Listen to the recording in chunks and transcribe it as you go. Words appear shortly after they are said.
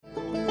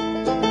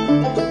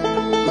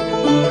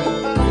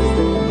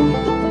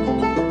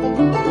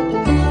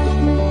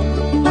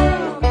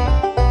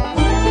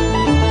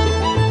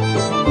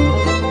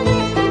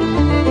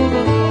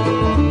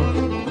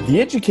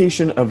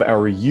education of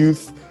our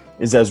youth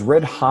is as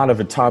red hot of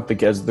a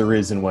topic as there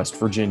is in West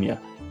Virginia.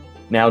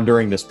 Now,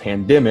 during this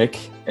pandemic,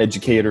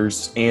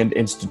 educators and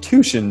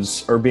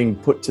institutions are being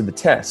put to the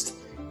test,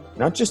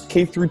 not just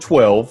K through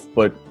 12,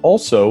 but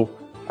also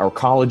our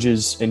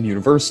colleges and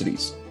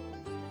universities.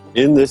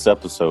 In this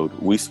episode,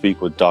 we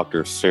speak with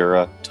Dr.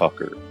 Sarah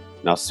Tucker.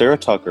 Now, Sarah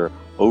Tucker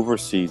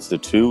oversees the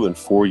 2- and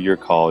 4-year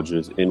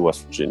colleges in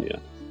West Virginia.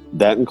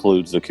 That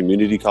includes the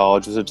community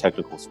colleges and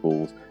technical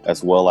schools,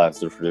 as well as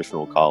the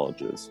traditional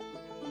colleges.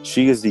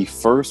 She is the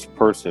first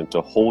person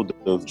to hold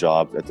those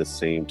jobs at the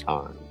same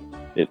time.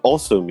 It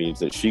also means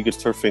that she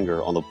gets her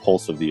finger on the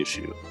pulse of the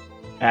issue.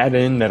 Add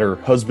in that her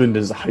husband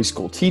is a high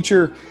school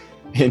teacher,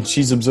 and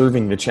she's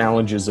observing the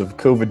challenges of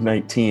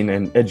COVID-19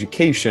 and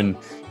education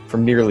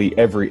from nearly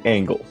every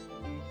angle.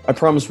 I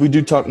promise we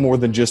do talk more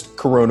than just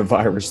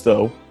coronavirus,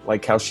 though,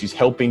 like how she's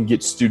helping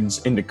get students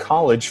into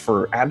college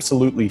for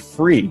absolutely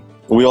free.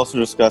 We also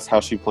discuss how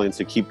she plans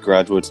to keep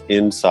graduates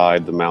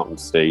inside the Mountain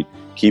State,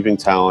 keeping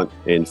talent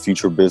and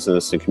future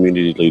business and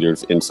community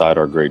leaders inside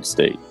our great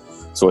state.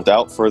 So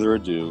without further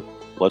ado,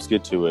 let's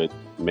get to it.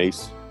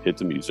 Mace, hit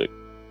the music.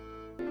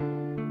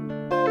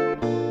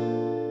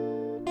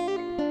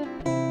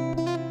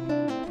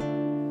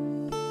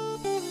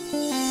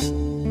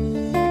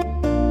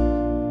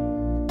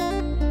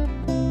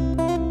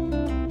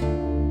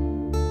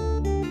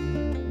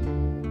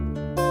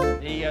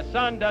 The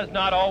sun does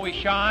not always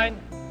shine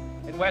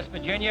in West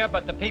Virginia,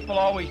 but the people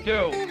always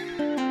do.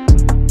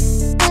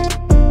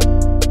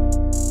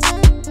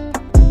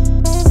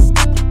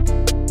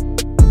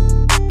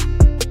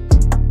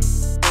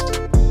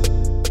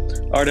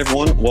 All right,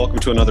 everyone, welcome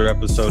to another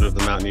episode of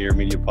the Mountaineer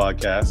Media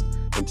Podcast.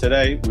 And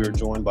today we are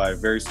joined by a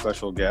very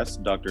special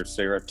guest, Dr.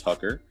 Sarah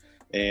Tucker.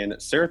 And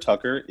Sarah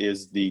Tucker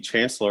is the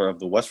Chancellor of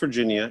the West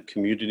Virginia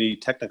Community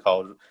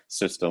Technical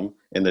System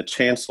and the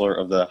Chancellor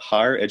of the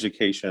Higher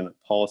Education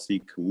Policy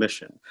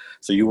Commission.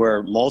 So you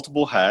wear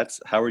multiple hats.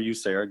 How are you,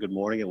 Sarah? Good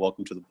morning and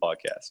welcome to the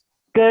podcast.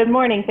 Good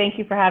morning. Thank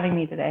you for having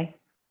me today.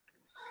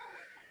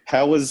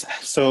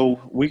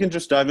 So we can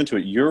just dive into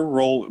it. Your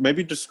role,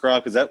 maybe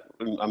describe, because that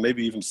I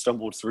maybe even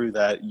stumbled through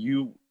that.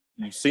 You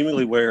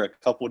seemingly wear a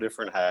couple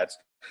different hats.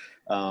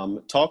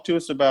 Talk to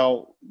us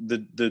about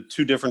the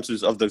two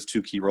differences of those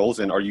two key roles,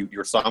 and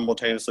you're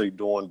simultaneously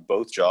doing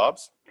both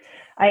jobs?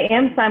 I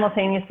am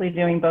simultaneously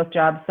doing both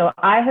jobs. So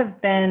I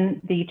have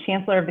been the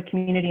Chancellor of the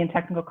Community and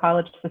Technical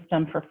College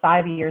System for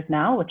 5 years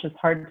now, which is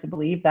hard to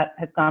believe. That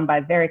has gone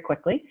by very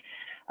quickly.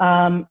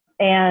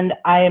 And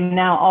I am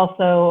now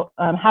also,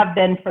 have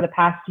been for the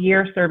past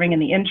year, serving in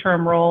the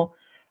interim role,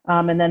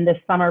 and then this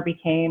summer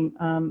became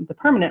the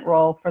permanent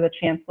role for the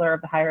Chancellor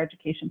of the Higher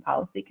Education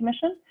Policy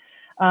Commission.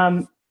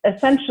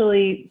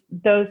 Essentially,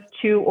 those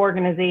two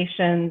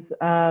organizations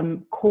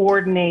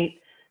coordinate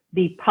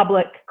the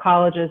public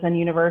colleges and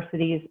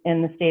universities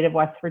in the state of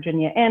West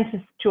Virginia, and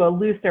to a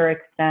looser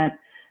extent,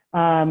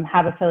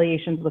 have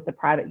affiliations with the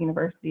private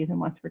universities in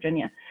West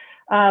Virginia.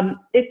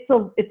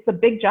 It's a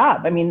big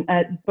job. I mean,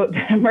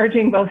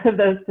 merging both of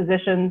those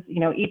positions,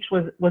 each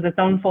was its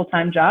own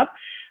full-time job.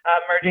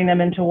 Merging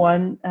them into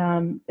one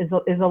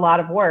is a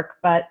lot of work.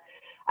 But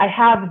I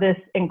have this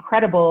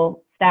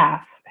incredible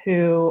staff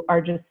who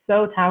are just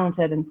so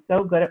talented and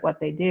so good at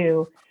what they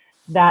do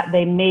that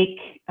they make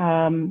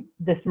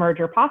this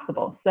merger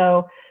possible.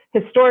 So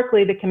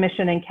historically, the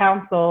Commission and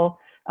Council,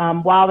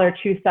 while they're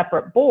two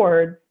separate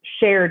boards,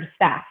 shared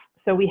staff.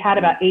 So we had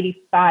about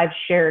 85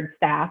 shared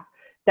staff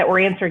that were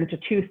answering to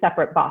two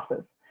separate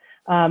bosses.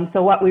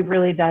 So what we've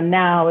really done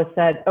now is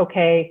said,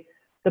 okay,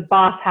 the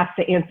boss has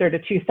to answer to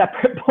two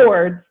separate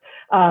boards,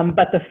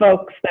 but the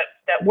folks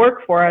that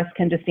work for us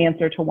can just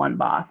answer to one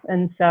boss.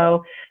 And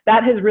so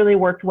that has really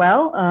worked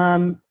well.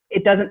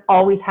 It doesn't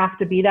always have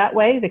to be that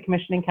way. The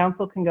Commission and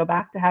Council can go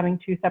back to having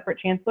two separate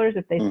chancellors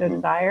if they so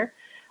desire.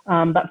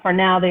 But for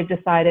now, they've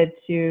decided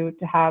to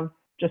have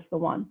just the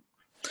one.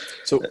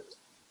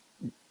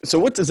 So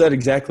what does that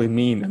exactly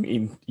mean? I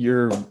mean,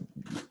 you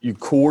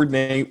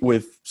coordinate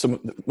with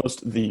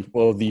most of the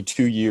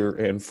 2-year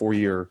and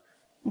 4-year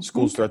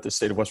schools throughout the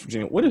state of West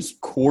Virginia. What does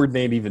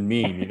coordinate even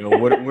mean?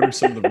 What are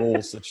some of the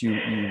roles that you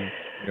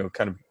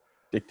kind of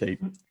dictate?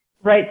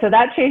 Right. So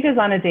that changes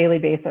on a daily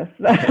basis.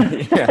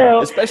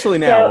 Especially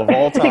now, of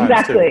all times.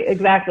 Exactly.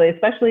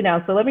 Especially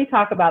now. So let me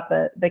talk about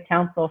the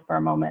council for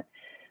a moment.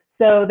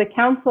 So the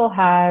council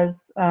has,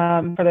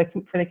 for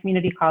the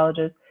community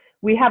colleges,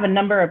 we have a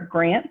number of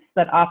grants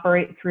that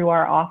operate through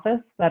our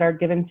office that are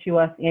given to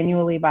us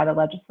annually by the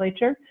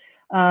legislature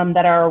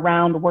that are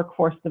around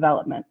workforce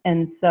development.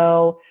 And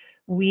so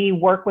we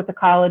work with the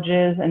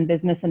colleges and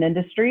business and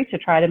industry to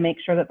try to make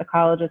sure that the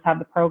colleges have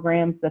the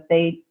programs that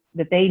they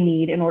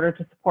need in order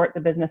to support the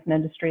business and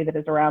industry that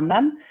is around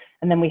them.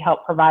 And then we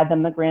help provide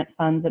them the grant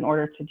funds in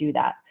order to do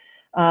that.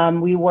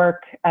 We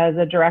work as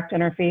a direct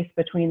interface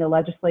between the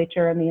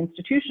legislature and the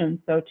institutions.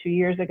 So 2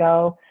 years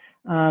ago,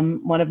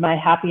 one of my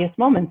happiest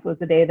moments was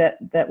the day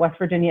that West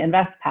Virginia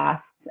Invest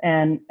passed,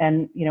 and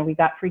we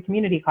got free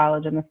community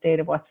college in the state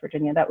of West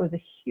Virginia. That was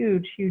a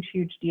huge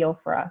deal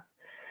for us.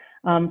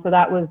 So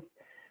that was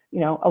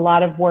a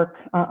lot of work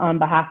on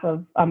behalf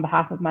of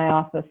my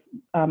office.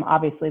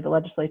 Obviously, the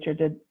legislature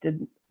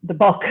did the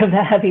bulk of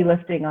the heavy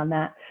lifting on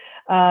that.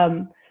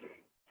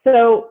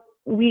 So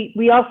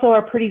we also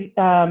are pretty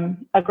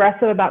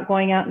aggressive about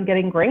going out and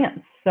getting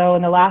grants. So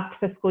in the last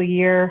fiscal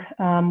year,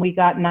 we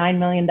got $9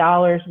 million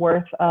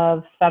worth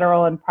of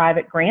federal and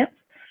private grants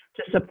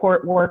to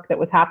support work that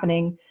was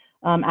happening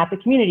at the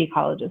community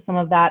colleges. Some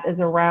of that is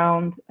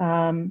around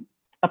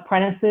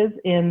apprentices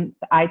in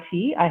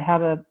IT. I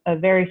have a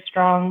very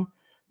strong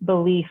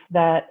belief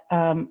that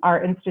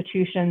our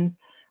institutions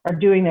are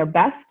doing their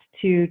best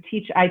to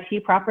teach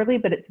IT properly,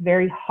 but it's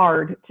very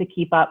hard to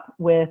keep up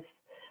with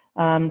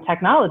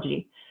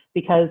technology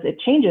because it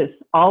changes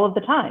all of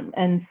the time.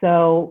 And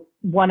so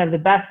one of the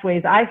best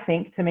ways, I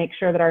think, to make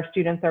sure that our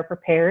students are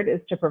prepared is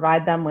to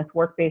provide them with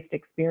work-based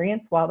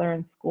experience while they're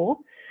in school.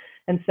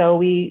 And so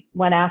we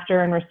went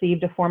after and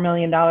received a $4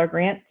 million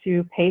grant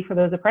to pay for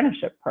those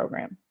apprenticeship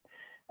programs.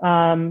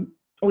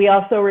 We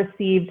also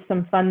received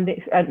some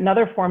funding,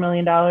 another $4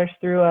 million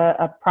through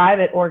a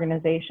private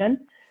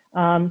organization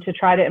to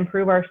try to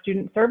improve our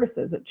student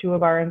services at 2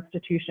 of our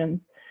institutions,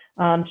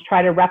 to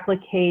try to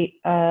replicate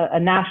a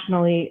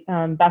nationally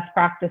best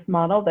practice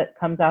model that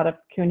comes out of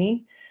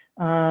CUNY,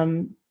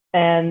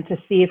 and to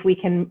see if we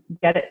can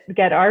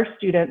get our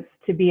students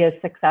to be as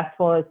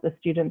successful as the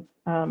students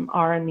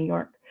are in New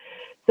York.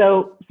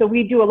 So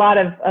we do a lot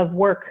of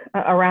work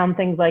around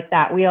things like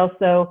that. We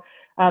also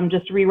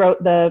just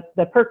rewrote the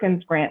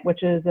Perkins grant,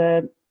 which is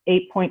a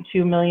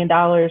 $8.2 million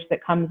that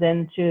comes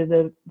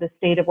into the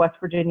state of West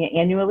Virginia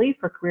annually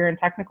for career and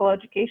technical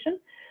education.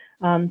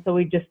 So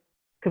we just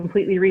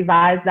completely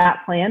revised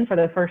that plan for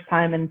the first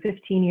time in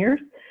 15 years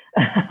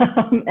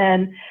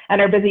and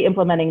are busy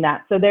implementing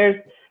that. So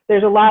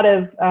there's a lot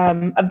of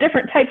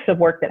different types of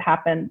work that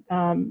happen,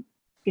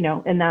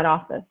 in that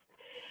office.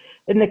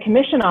 In the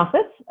commission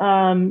office,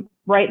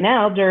 right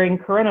now during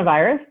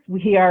coronavirus,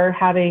 we are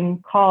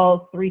having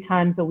calls 3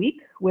 times a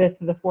week with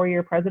the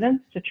 4-year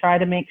presidents to try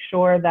to make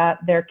sure that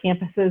their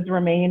campuses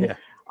remain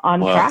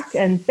on track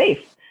and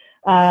safe.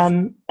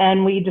 And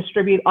we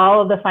distribute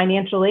all of the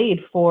financial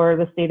aid for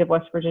the state of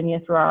West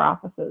Virginia through our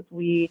offices.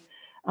 We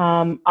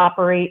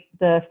operate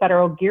the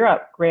federal Gear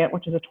Up grant,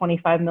 which is a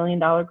 $25 million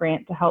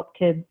grant to help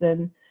kids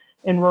in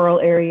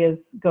rural areas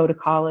go to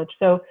college.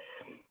 So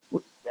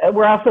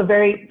we're also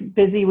very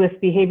busy with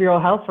behavioral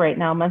health right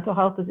now. Mental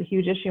health is a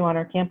huge issue on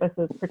our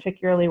campuses,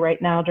 particularly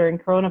right now during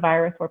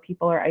coronavirus, where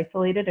people are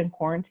isolated and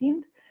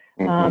quarantined.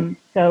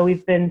 So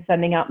we've been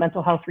sending out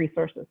mental health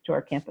resources to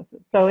our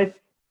campuses. So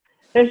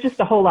there's just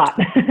a whole lot.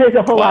 There's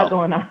a whole lot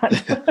going on.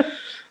 A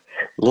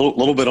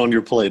little bit on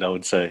your plate, I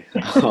would say.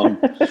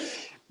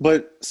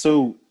 But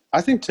so I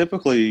think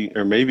typically,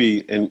 or maybe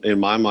in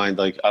my mind,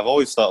 like I've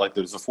always thought like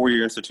there's the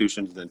 4-year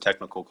institutions and then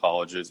technical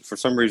colleges. For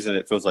some reason,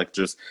 it feels like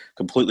just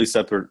completely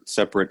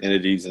separate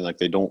entities and like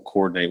they don't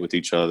coordinate with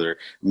each other.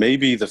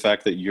 Maybe the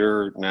fact that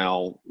you're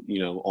now,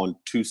 on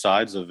 2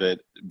 sides of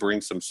it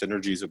brings some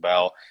synergies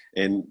about,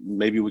 and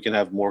maybe we can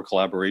have more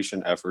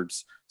collaboration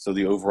efforts. So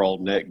the overall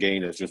net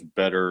gain is just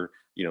better,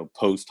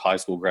 post high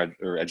school grad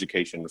or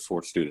education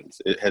for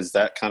students. Has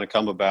that kind of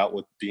come about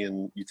with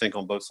being, you think,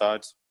 on both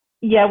sides?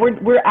 Yeah,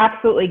 we're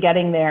absolutely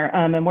getting there,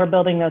 and we're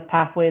building those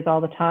pathways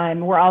all the time.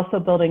 We're also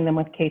building them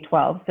with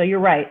K-12. So you're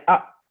right.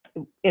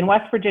 In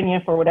West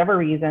Virginia, for whatever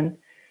reason,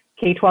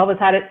 K-12 has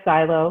had its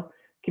silo,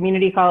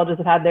 community colleges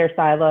have had their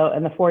silo,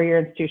 and the 4-year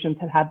institutions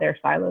have had their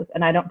silos.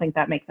 And I don't think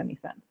that makes any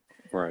sense.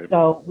 Right.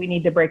 So we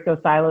need to break those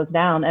silos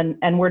down,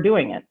 and we're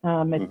doing it.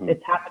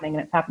 It's happening,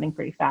 and it's happening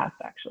pretty fast,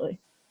 actually.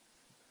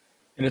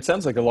 And it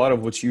sounds like a lot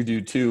of what you do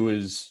too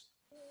is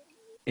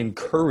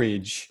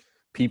encourage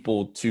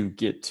people to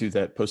get to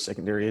that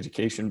post-secondary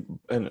education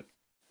and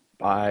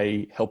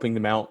by helping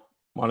them out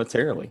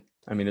monetarily.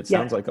 I mean, it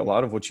sounds like a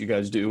lot of what you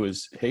guys do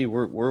is, hey,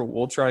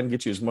 we'll try and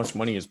get you as much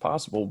money as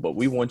possible, but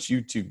we want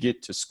you to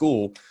get to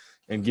school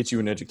and get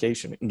you an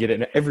education and get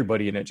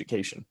everybody an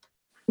education.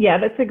 Yeah,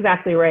 that's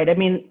exactly right. I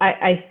mean,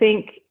 I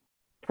think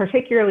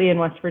particularly in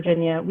West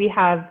Virginia,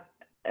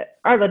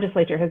 our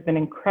legislature has been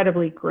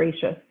incredibly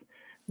gracious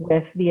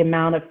with the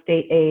amount of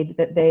state aid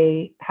that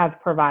they have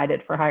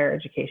provided for higher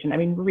education. I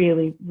mean,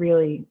 really,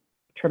 really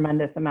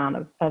tremendous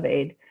amount of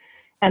aid.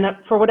 And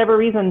for whatever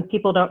reason,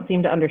 people don't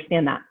seem to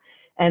understand that.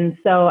 And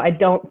so I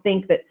don't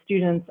think that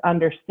students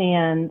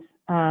understand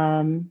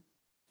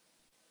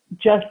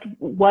just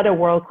what a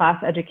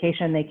world-class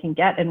education they can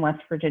get in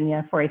West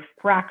Virginia for a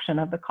fraction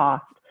of the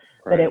cost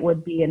that it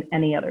would be in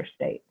any other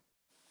state.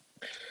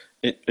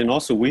 And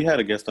also, we had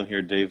a guest on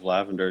here, Dave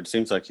Lavender. It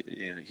seems like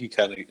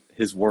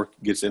his work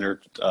gets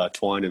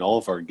intertwined in all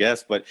of our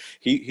guests, but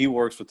he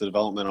works with the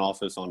development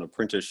office on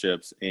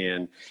apprenticeships,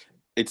 and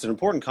it's an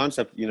important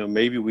concept.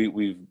 Maybe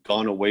we've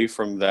gone away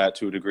from that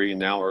to a degree, and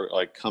now we're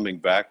like coming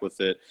back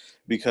with it,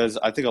 because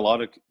I think a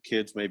lot of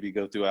kids maybe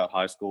go throughout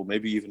high school,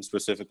 maybe even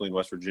specifically in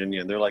West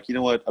Virginia, and they're like, you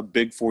know what, a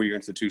big 4-year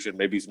institution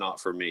maybe is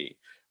not for me.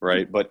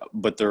 Right.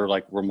 But they're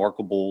like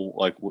remarkable,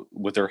 like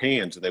with their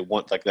hands, and they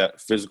want like that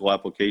physical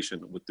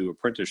application through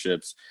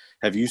apprenticeships.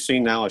 Have you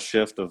seen now a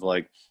shift of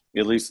like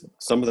at least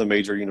some of the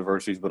major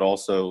universities, but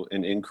also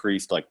an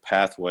increased like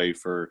pathway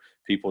for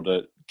people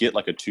to get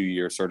like a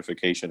 2-year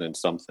certification in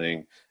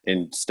something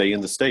and stay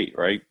in the state,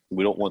 right?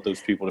 We don't want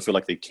those people to feel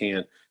like they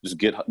can't just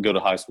go to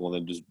high school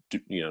and then just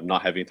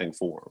not have anything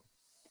for them.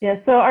 Yeah,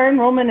 so our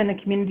enrollment in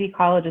the community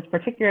colleges,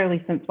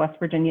 particularly since West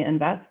Virginia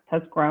Invest,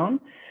 has grown.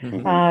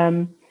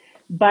 Mm-hmm.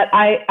 But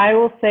I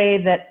will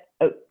say that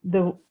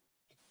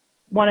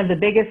one of the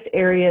biggest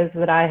areas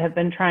that I have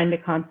been trying to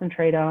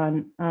concentrate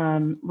on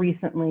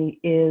recently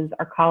is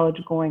our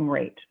college going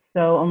rate.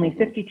 So only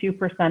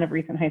 52% of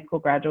recent high school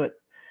graduates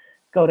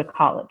go to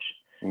college.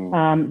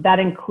 That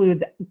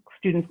includes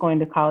students going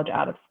to college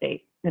out of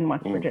state in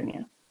West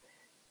Virginia.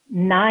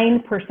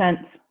 9%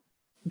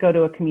 go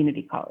to a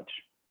community college.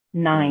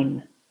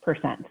 9%.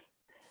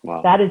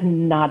 Wow. That is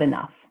not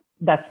enough.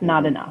 That's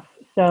not enough.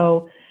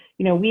 So,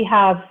 we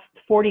have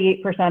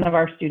 48% of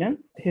our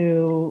students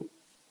who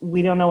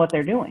we don't know what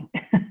they're doing.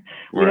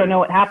 We don't know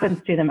what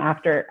happens to them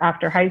after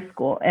high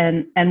school.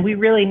 And we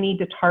really need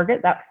to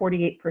target that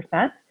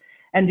 48%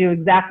 and do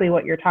exactly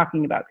what you're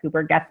talking about,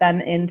 Cooper. Get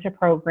them into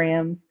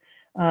programs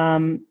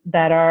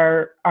that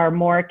are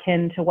more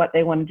akin to what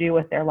they want to do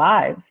with their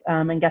lives,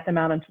 and get them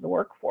out into the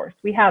workforce.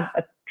 We have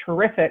a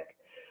terrific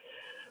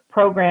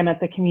program at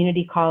the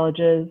community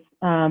colleges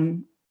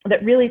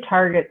that really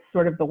targets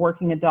sort of the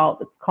working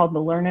adult. It's called the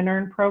Learn and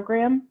Earn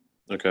program.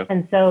 Okay.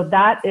 And so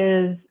that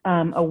is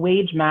a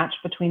wage match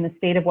between the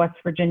state of West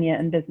Virginia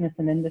and business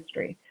and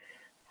industry.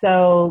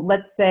 So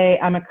let's say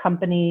I'm a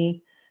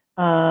company,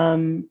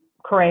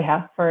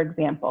 Correja, for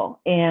example,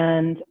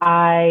 and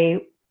I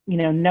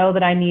know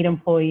that I need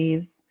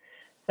employees.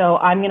 So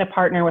I'm going to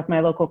partner with my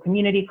local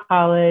community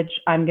college.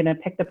 I'm going to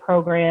pick the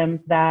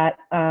programs that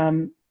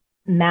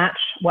match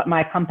what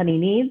my company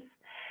needs.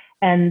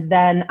 And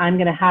then I'm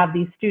going to have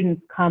these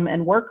students come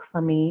and work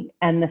for me,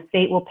 and the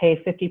state will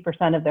pay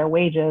 50% of their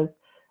wages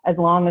as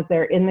long as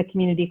they're in the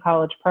community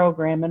college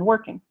program and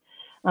working.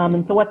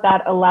 And so what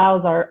that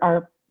allows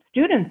our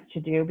students to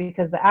do,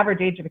 because the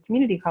average age of a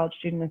community college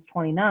student is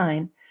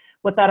 29,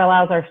 what that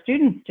allows our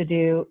students to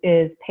do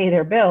is pay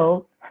their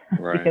bills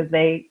because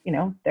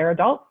they're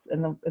adults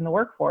in the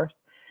workforce,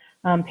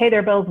 pay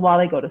their bills while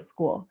they go to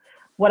school.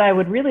 What I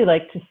would really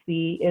like to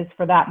see is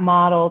for that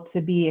model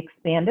to be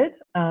expanded.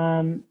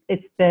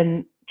 It's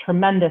been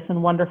tremendous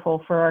and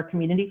wonderful for our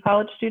community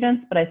college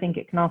students, but I think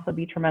it can also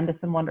be tremendous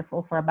and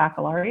wonderful for our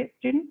baccalaureate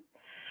students.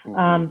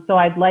 So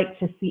I'd like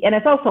to see, and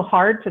it's also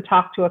hard to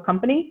talk to a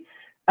company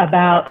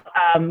about,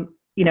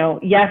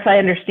 yes, I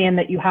understand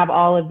that you have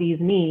all of these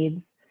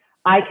needs.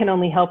 I can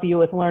only help you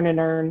with Learn and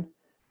Earn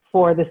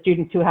for the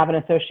students who have an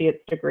associate's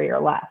degree or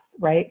less,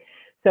 right?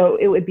 So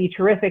it would be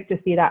terrific to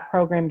see that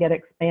program get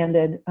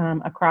expanded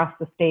across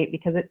the state,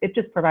 because it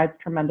just provides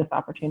tremendous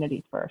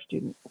opportunities for our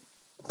students.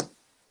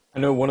 I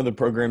know one of the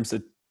programs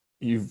that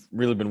you've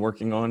really been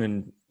working on,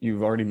 and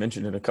you've already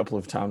mentioned it a couple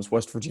of times,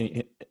 West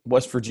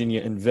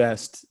Virginia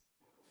Invest.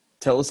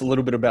 Tell us a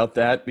little bit about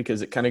that,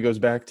 because it kind of goes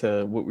back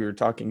to what we were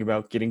talking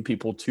about, getting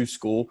people to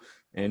school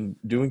and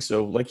doing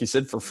so, like you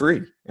said, for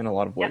free in a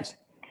lot of ways. Yep.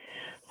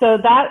 So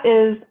that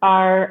is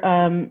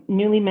our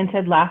newly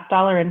minted Last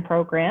Dollar In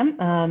program.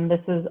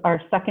 This is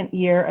our second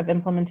year of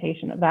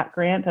implementation of that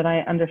grant, and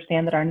I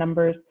understand that our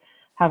numbers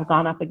have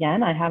gone up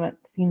again. I haven't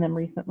seen them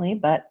recently,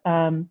 but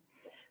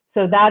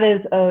so that is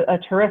a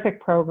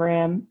terrific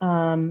program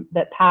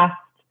that passed,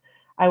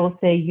 I will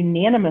say,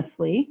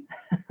 unanimously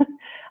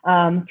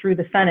through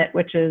the Senate,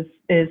 which is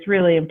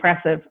really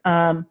impressive.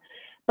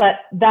 But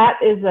that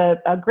is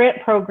a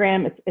grant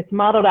program. It's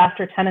modeled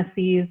after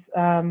Tennessee's.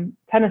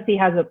 Tennessee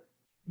has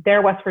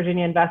their West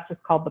Virginia Invest is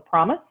called the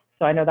Promise.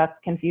 So I know that's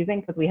confusing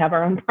because we have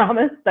our own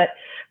promise, but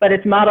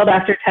it's modeled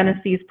after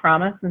Tennessee's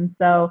Promise. And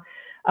so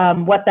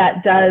what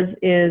that does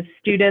is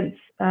students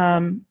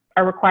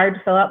are required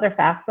to fill out their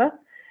FAFSA,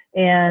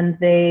 and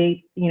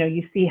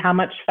you see how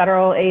much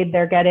federal aid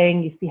they're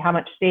getting, you see how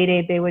much state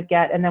aid they would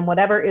get, and then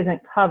whatever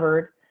isn't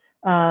covered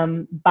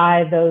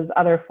by those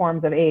other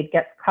forms of aid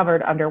gets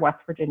covered under West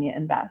Virginia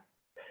Invest.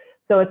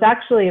 So it's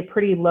actually a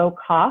pretty low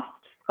cost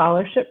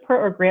scholarship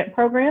or grant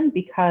program,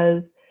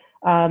 because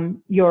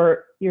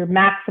you're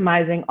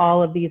maximizing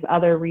all of these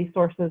other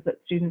resources that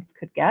students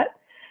could get.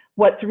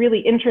 What's really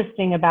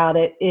interesting about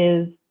it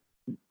is,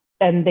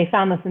 and they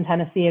found this in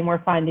Tennessee and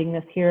we're finding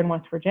this here in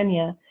West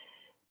Virginia,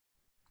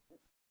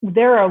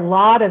 there are a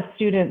lot of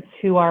students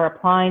who are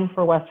applying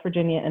for West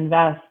Virginia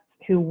Invest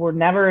who were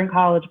never in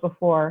college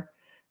before,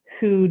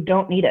 who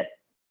don't need it,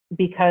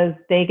 because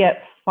they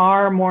get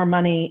far more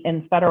money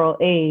in federal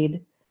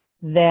aid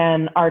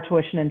than our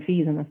tuition and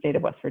fees in the state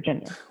of West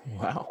Virginia.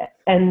 Wow.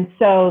 And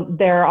so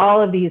there are all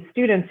of these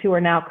students who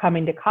are now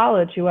coming to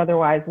college who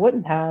otherwise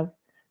wouldn't have,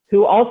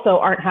 who also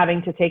aren't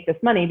having to take this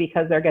money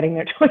because they're getting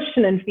their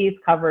tuition and fees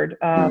covered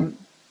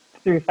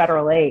through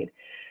federal aid.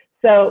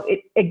 So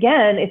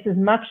it's as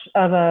much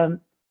of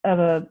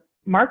a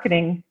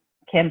marketing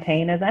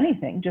campaign as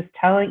anything, just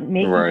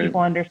making people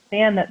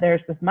understand that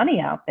there's this money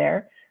out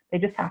there. They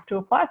just have to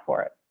apply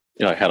for it.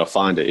 How to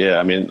find it. Yeah.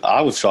 I mean,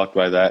 I was shocked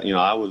by that.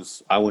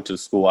 I went to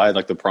school, I had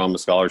like the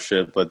Promise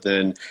Scholarship, but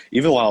then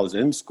even while I was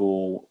in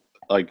school,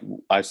 like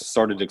I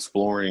started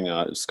exploring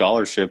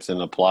scholarships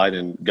and applied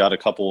and got a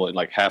couple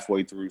like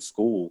halfway through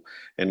school.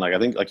 And like, I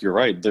think like you're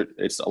right.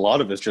 It's a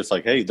lot of it's just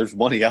like, hey, there's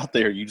money out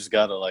there. You just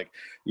got to like,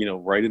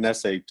 write an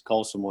essay,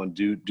 call someone,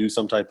 do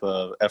some type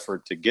of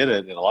effort to get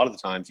it. And a lot of the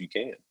times you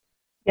can.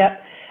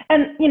 Yep.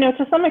 And,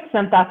 to some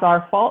extent, that's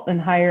our fault in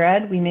higher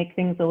ed. We make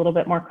things a little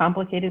bit more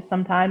complicated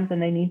sometimes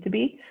than they need to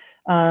be.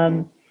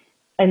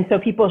 And so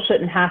people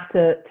shouldn't have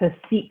to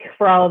seek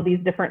for all of these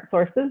different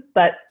sources,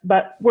 but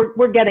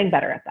we're getting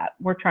better at that.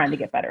 We're trying to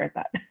get better at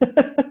that.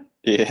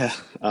 Yeah.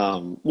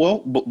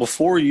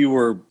 Before you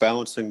were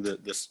balancing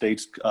the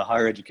state's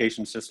higher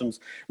education systems,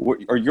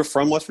 you're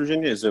from West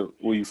Virginia?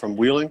 Were you from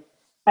Wheeling?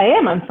 I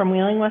am. I'm from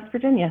Wheeling, West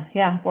Virginia.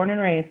 Yeah, born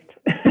and raised.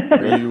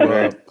 Are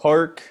you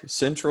Park,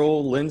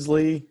 Central,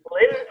 Lindsley?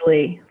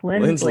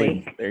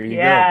 Lindsley. There you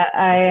go.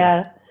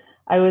 Yeah,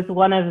 I was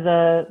one of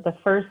the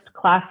first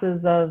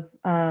classes of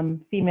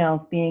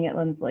females being at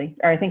Lindsley.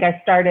 Or I think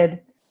I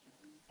started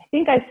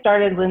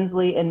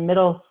Lindsley in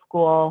middle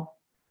school,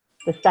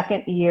 the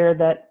second year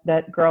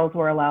that girls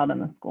were allowed in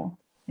the school.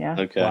 Yeah.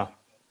 Okay. Wow.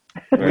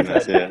 Very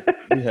nice. Yeah.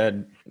 We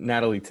had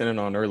Natalie Tennant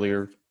on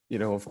earlier.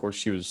 Of course,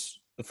 she was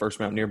the first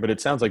Mountaineer, but it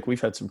sounds like we've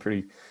had some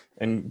pretty,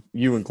 and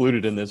you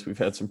included in this, we've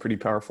had some pretty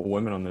powerful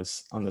women on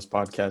this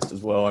podcast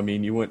as well. I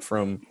mean, you went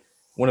from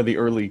one of the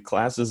early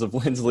classes of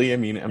Lindsley. I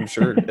mean, I'm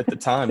sure at the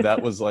time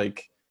that was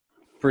like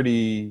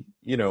pretty,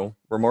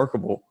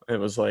 remarkable. It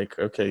was like,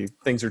 okay,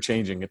 things are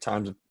changing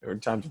times are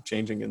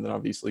changing. And then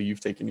obviously you've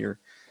taken your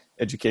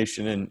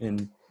education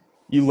and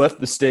you left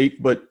the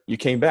state, but you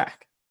came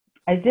back.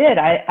 I did.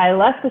 I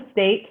left the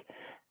state,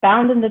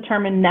 bound and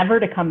determined never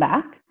to come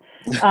back.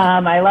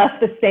 I left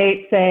the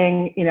state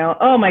saying,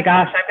 oh my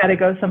gosh, I've got to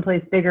go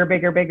someplace bigger.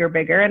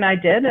 And I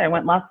did. I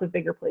went lots of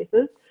bigger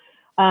places.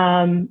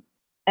 And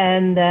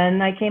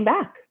then I came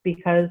back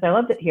because I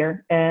loved it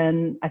here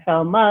and I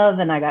fell in love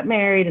and I got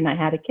married and I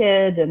had a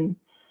kid and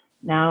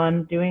now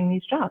I'm doing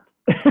these jobs.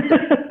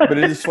 But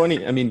it is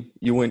funny. I mean,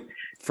 you went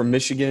from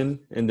Michigan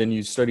and then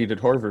you studied at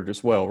Harvard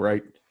as well,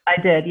 right? I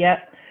did.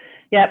 Yep.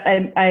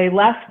 I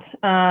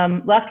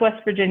left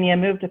West Virginia,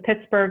 moved to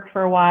Pittsburgh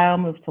for a while,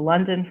 moved to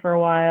London for a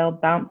while,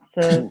 bounced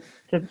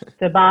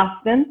to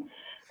Boston,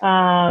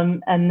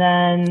 and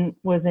then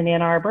was in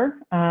Ann Arbor,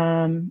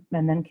 and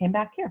then came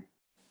back here.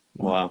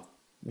 Wow.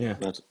 Yeah.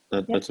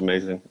 That's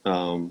amazing.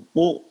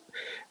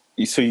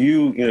 So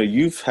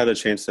you've had a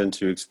chance then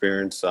to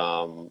experience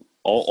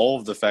all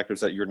of the factors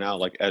that you're now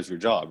like as your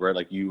job, right?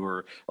 Like you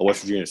were a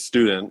West Virginia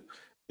student,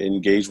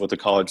 engaged with the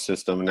college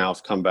system, and now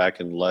have come back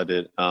and led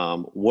it.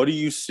 What do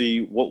you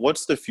see?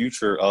 What's the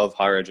future of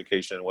higher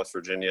education in West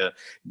Virginia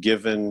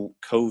given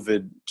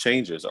COVID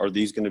changes? Are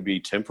these going to be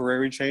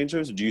temporary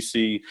changes? Do you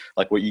see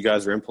like what you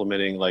guys are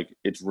implementing, like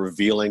it's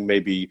revealing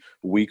maybe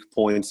weak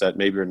points that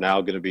maybe are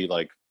now going to be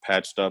like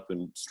patched up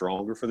and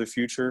stronger for the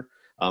future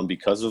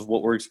because of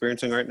what we're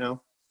experiencing right now?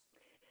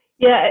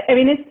 Yeah, I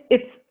mean,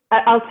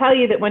 I'll tell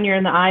you that when you're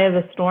in the eye of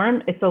a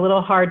storm, it's a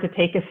little hard to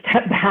take a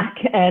step back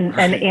and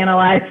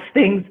analyze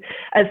things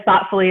as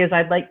thoughtfully as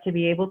I'd like to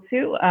be able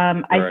to.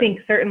 I think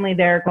certainly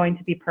there are going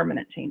to be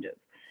permanent changes.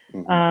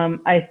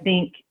 Mm-hmm. I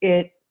think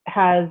it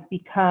has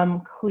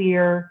become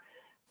clear,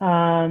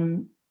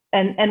 and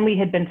we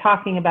had been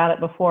talking about it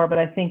before, but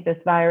I think this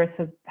virus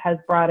has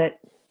brought it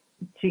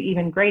to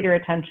even greater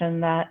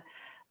attention that,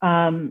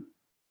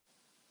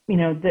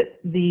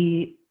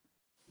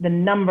 the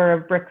number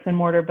of bricks and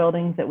mortar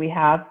buildings that we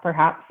have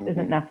perhaps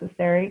isn't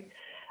necessary.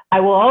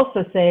 I will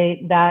also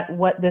say that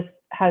what this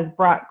has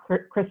brought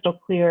crystal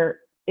clear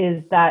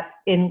is that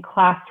in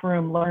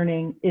classroom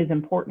learning is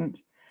important,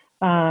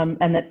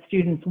 and that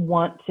students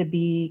want to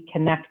be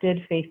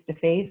connected face to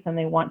face and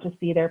they want to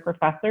see their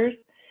professors.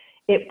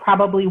 It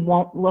probably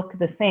won't look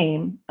the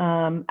same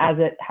as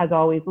it has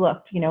always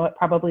looked. It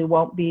probably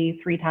won't be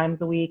 3 times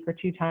a week or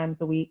 2 times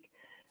a week,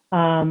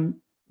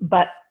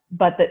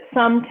 but that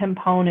some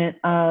component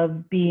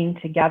of being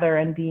together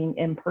and being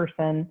in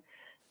person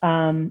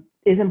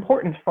is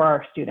important for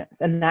our students.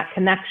 And that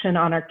connection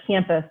on our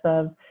campus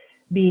of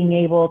being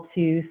able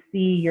to see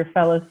your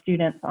fellow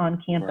students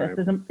on campus,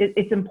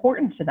 it's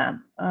important to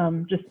them.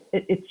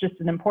 It's just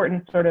an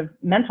important sort of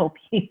mental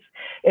piece,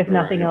 if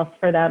nothing else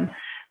for them.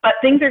 But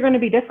things are going to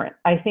be different.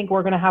 I think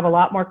we're going to have a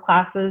lot more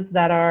classes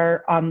that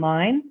are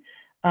online.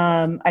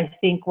 I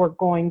think we're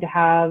going to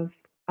have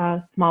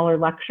smaller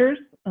lectures.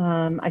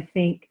 I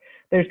think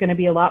there's going to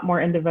be a lot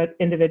more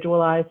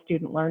individualized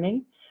student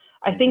learning.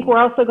 I think we're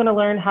also going to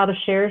learn how to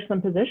share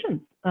some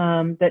positions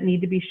that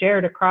need to be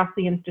shared across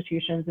the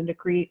institutions and to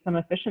create some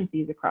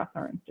efficiencies across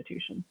our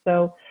institutions.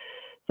 So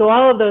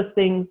all of those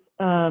things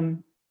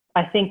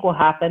I think will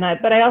happen.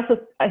 But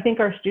I think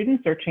our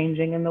students are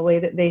changing and the way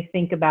that they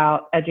think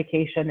about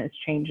education is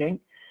changing.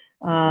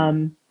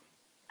 And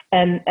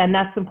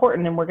that's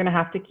important, and we're going to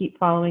have to keep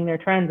following their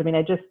trends. I mean,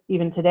 I just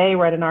even today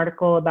read an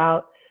article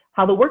about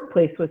how the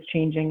workplace was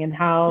changing and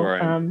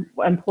how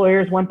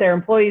employers want their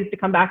employees to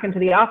come back into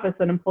the office,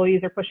 and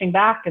employees are pushing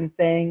back and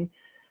saying,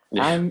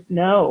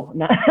 no,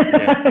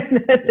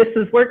 this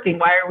is working.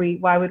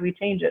 Why would we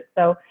change it?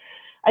 So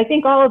I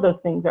think all of those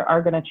things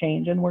are going to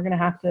change, and we're going to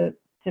have to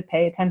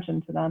pay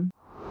attention to them.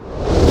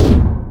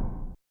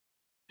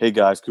 Hey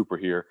guys, Cooper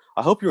here.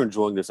 I hope you're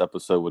enjoying this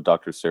episode with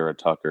Dr. Sarah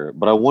Tucker,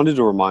 but I wanted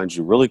to remind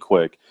you really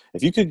quick,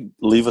 if you could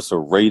leave us a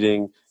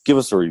rating, give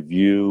us a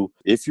review.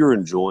 If you're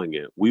enjoying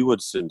it, we would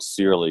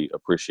sincerely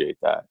appreciate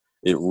that.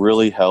 It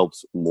really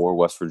helps more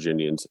West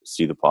Virginians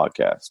see the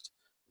podcast.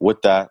 With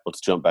that,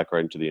 let's jump back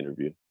right into the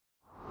interview.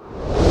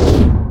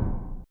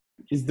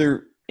 Is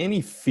there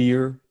any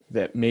fear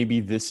that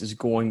maybe this is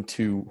going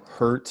to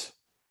hurt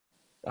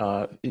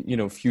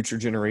future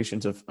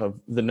generations of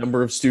the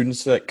number of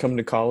students that come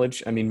to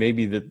college? I mean,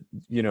 maybe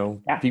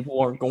people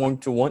aren't going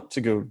to want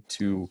to go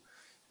to,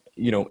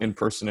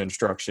 in-person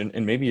instruction,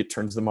 and maybe it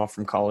turns them off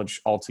from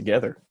college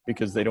altogether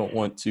because they don't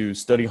want to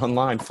study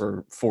online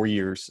for 4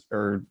 years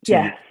or 2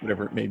 years,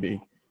 whatever it may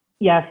be.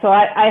 Yeah. So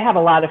I have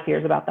a lot of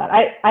fears about that.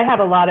 I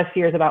have a lot of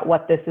fears about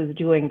what this is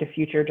doing to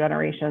future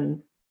generations,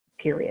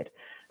 period,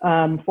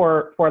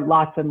 for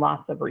lots and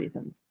lots of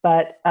reasons.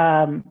 But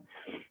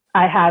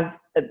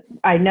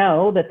I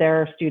know that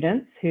there are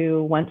students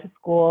who went to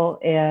school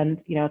and,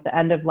 at the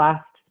end of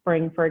last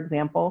spring, for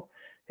example,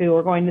 who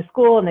were going to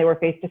school and they were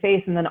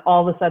face-to-face, and then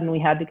all of a sudden we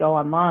had to go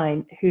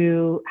online,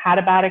 who had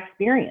a bad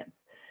experience.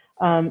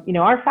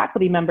 Our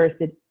faculty members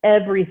did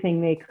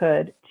everything they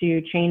could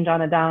to change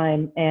on a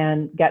dime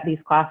and get these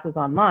classes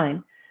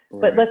online.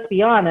 Right. But let's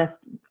be honest,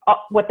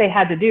 what they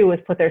had to do was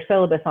put their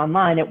syllabus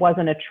online. It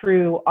wasn't a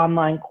true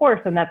online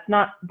course, and that's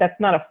not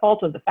a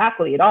fault of the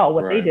faculty at all.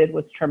 What they did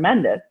was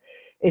tremendous.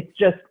 It's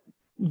just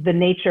the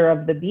nature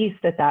of the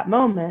beast at that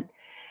moment.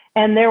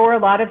 And there were a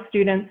lot of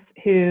students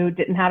who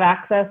didn't have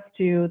access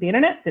to the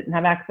internet, didn't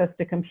have access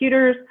to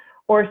computers,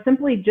 or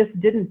simply just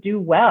didn't do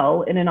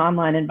well in an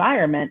online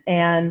environment.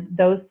 And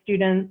those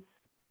students,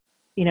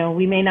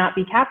 we may not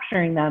be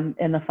capturing them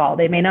in the fall.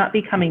 They may not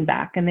be coming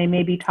back, and they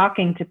may be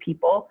talking to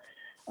people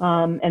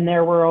in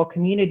their rural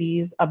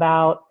communities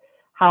about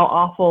how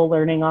awful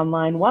learning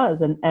online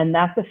was. And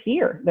that's a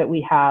fear that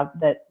we have,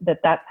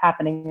 that's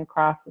happening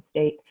across the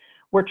state.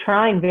 We're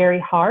trying very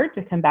hard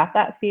to combat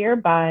that fear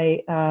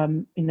by,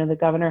 the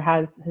governor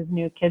has his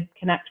new Kids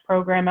Connect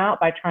program out,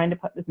 by trying to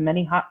put as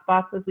many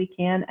hotspots as we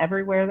can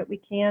everywhere that we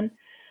can.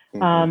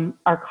 Mm-hmm.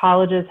 Our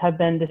colleges have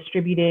been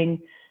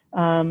distributing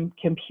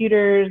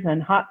computers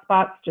and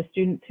hotspots to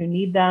students who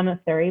need them if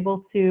they're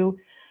able to.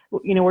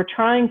 We're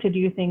trying to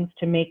do things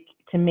to make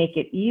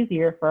it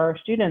easier for our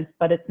students,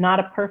 but it's not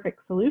a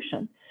perfect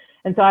solution.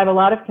 And so I have a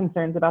lot of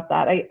concerns about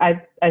that.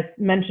 I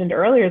mentioned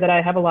earlier that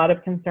I have a lot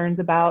of concerns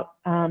about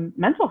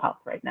mental health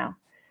right now.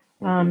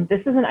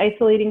 This is an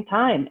isolating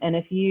time. And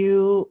if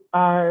you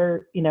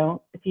are,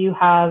 if you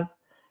have,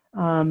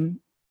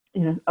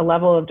 a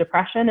level of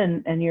depression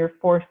and you're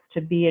forced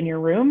to be in your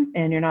room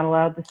and you're not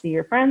allowed to see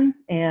your friends,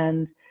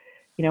 and,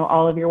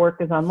 all of your work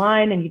is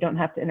online and you don't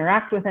have to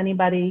interact with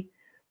anybody,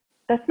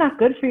 that's not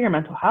good for your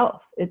mental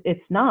health.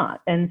 It's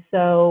not. And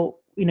so,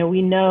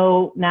 we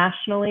know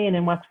nationally and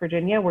in West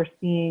Virginia, we're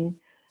seeing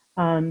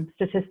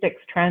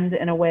statistics trend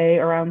in a way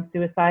around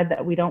suicide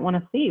that we don't want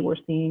to see. We're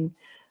seeing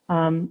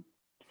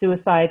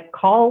suicide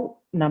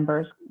call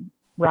numbers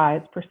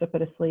rise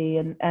precipitously.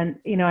 And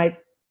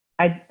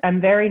I'm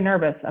very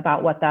nervous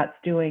about what that's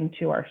doing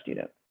to our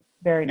students.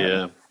 Very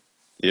nervous.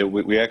 Yeah,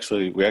 we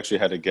actually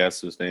had a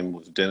guest. His name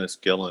was Dennis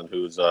Gillen,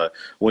 who's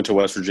went to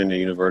West Virginia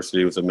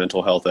University, was a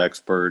mental health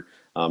expert,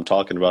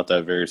 talking about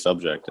that very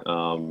subject.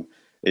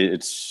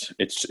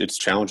 It's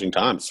challenging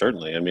times,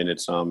 certainly. I mean,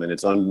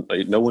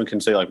 no one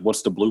can say, like,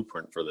 what's the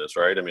blueprint for this,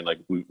 right? I mean, like,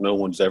 no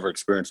one's ever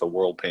experienced a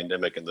world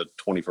pandemic in the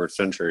 21st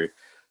century.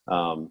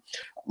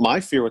 My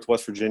fear with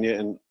West Virginia,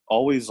 and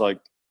always, like,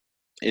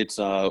 it's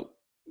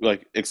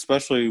like,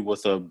 especially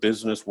with a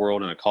business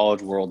world and a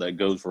college world that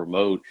goes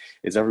remote,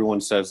 is everyone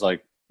says,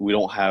 like, we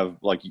don't have,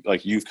 like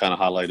you've kind of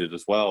highlighted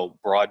as well,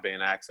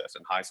 broadband access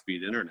and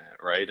high-speed internet,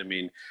 right? I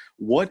mean,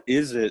 what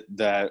is it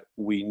that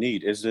we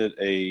need? Is it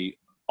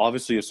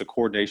obviously it's a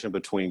coordination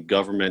between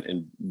government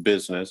and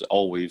business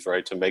always,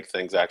 right, to make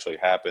things actually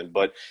happen.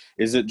 But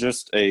is it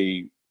just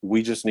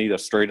we just need a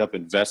straight up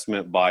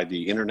investment by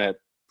the internet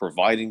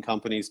providing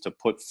companies to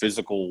put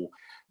physical,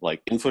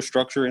 like,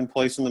 infrastructure in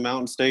place in the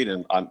mountain state,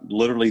 and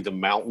literally the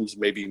mountains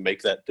maybe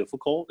make that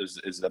difficult?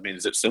 Is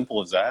it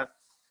simple as that?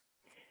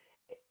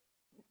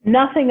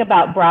 Nothing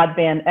about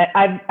broadband.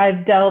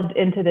 I've delved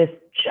into this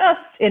just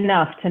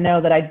enough to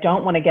know that I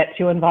don't want to get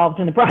too involved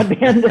in the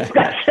broadband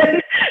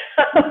discussion.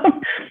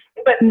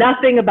 But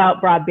nothing about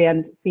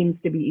broadband seems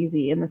to be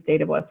easy in the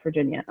state of West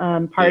Virginia.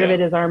 Part of it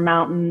is our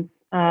mountains.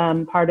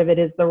 Part of it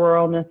is the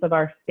ruralness of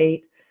our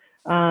state.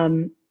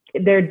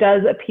 There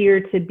does appear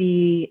to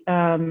be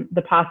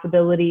the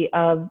possibility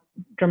of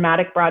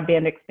dramatic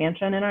broadband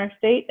expansion in our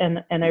state,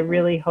 and I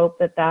really hope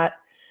that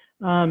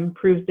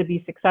proves to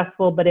be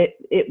successful. But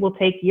it will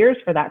take years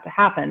for that to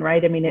happen,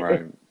 right? I mean,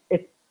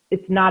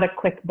 it's not a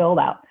quick build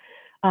out.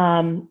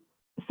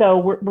 so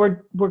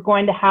we're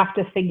going to have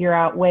to figure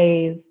out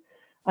ways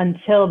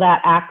until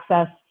that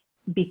access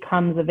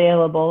becomes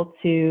available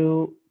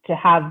to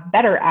have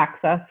better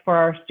access for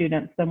our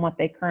students than what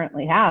they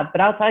currently have.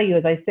 But I'll tell you,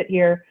 as I sit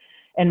here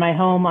in my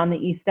home on the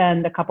East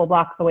End, a couple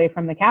blocks away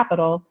from the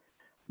Capitol,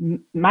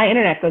 my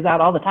internet goes out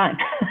all the time.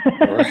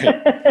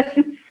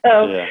 Right.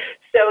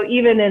 So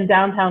even in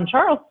downtown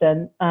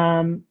Charleston,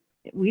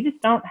 we just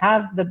don't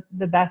have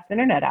the best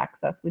internet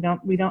access. We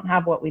don't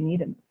have what we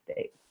need in the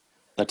state.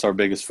 That's our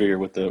biggest fear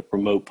with the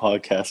remote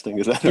podcasting.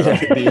 Is that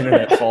right? The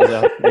internet falls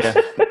out.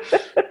 Yeah.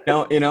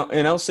 Now,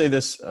 and I'll say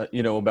this,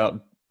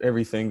 about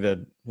everything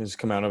that has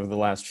come out over the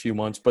last few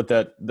months, but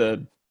that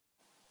the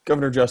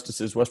Governor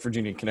Justice's West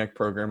Virginia Connect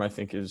program, I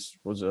think,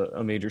 was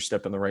a major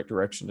step in the right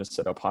direction to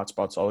set up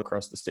hotspots all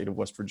across the state of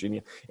West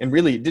Virginia. And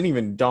really, it didn't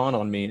even dawn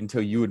on me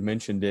until you had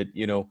mentioned it,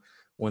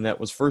 when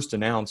that was first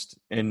announced,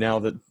 and now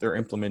that they're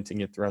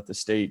implementing it throughout the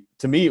state.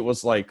 To me, it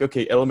was like,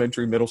 okay,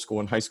 elementary, middle school,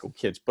 and high school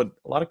kids, but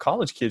a lot of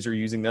college kids are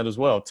using that as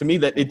well. To me,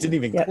 that it didn't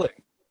even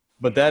click.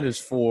 But that is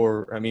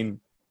for,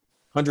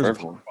 hundreds of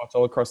hotspots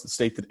all across the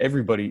state that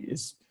everybody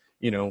is,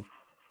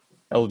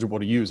 eligible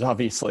to use,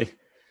 obviously.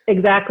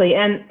 Exactly.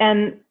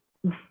 And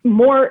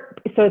more,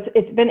 so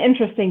it's been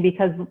interesting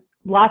because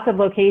lots of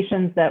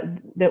locations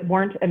that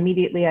weren't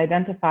immediately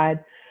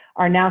identified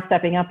are now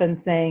stepping up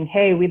and saying,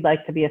 hey, we'd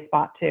like to be a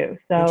spot too.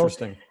 So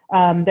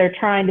they're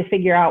trying to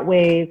figure out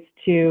ways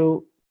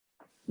to,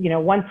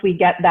 once we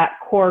get that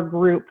core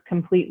group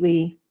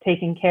completely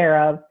taken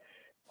care of,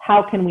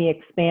 how can we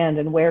expand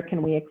and where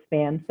can we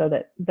expand so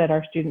that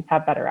our students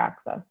have better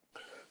access?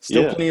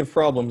 Still plenty of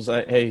problems.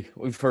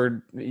 We've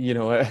heard,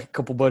 a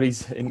couple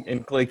buddies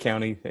in Clay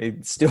County, they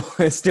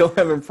still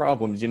having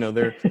problems.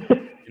 They're,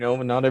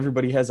 not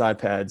everybody has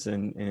iPads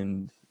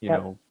and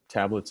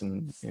tablets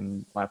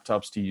and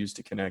laptops to use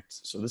to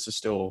connect. So this is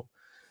still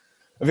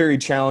a very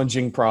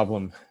challenging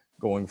problem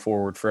going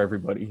forward for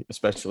everybody,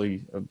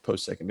 especially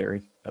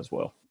post-secondary as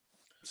well.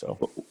 So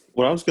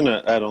what I was going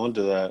to add on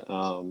to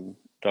that,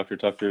 Dr.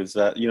 Tucker, is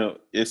that,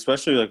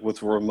 especially like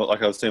with remote,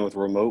 like I was saying with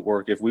remote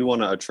work, if we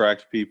want to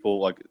attract people,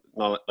 like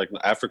not like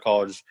after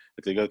college,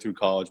 like they go through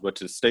college, but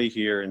to stay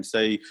here and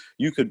say,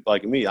 you could,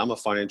 like me, I'm a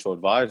financial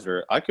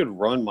advisor. I could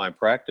run my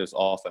practice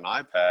off an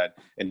iPad,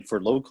 and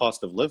for low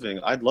cost of living,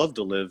 I'd love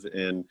to live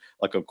in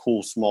like a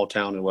cool small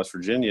town in West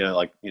Virginia,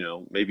 like,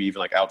 maybe even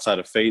like outside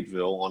of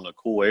Fayetteville on a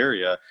cool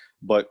area.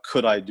 But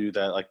could I do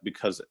that? Like,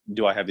 because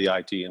do I have the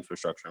IT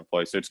infrastructure in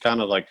place? So it's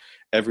kind of like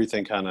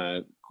everything kind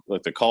of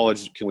like the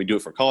college, can we do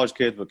it for college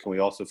kids, but can we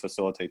also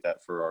facilitate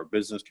that for our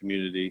business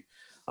community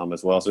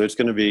as well? So it's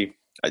going to be,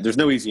 there's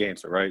no easy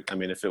answer, right?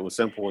 If it was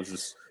simple as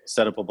just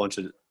set up a bunch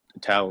of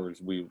towers,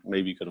 we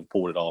maybe could have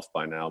pulled it off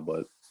by now,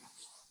 but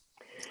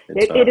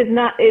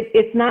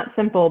it's not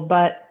simple,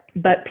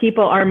 but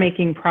people are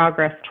making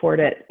progress toward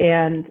it.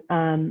 And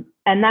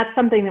that's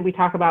something that we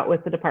talk about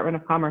with the Department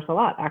of Commerce a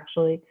lot,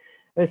 actually.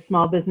 With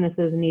small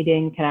businesses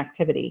needing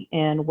connectivity,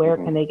 and where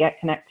can they get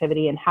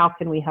connectivity, and how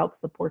can we help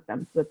support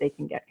them so that they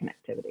can get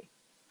connectivity?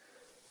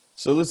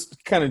 So let's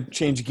kind of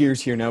change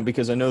gears here now,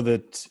 because I know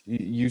that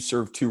you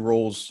serve two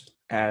roles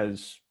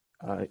as,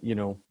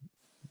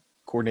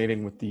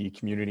 coordinating with the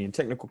community and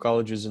technical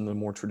colleges and the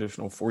more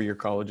traditional four-year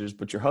colleges,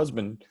 but your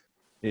husband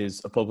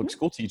is a public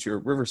school teacher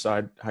at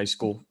Riverside High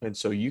School. And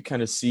so you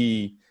kind of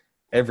see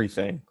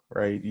everything,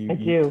 right? I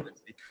do.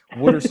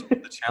 What are some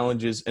of the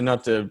challenges, and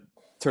not to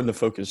turn the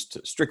focus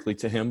strictly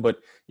to him, but,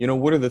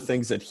 what are the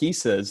things that he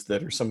says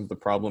that are some of the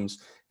problems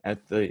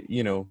at the,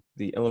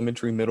 the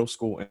elementary, middle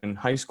school, and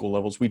high school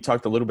levels? We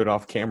talked a little bit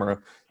off camera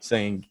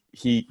saying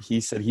he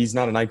said he's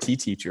not an IT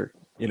teacher,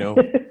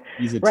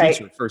 he's a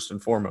teacher first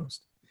and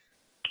foremost.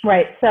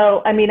 Right.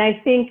 So,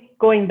 I think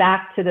going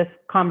back to this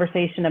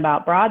conversation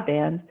about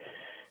broadband,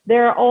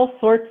 there are all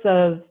sorts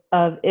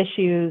of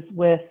issues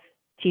with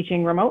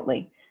teaching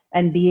remotely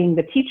and being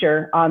the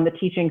teacher on the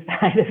teaching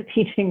side of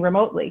teaching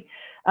remotely.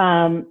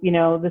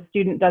 The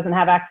student doesn't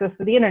have access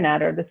to the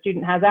internet, or the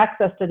student has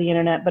access to the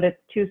internet, but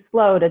it's too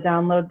slow to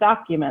download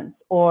documents,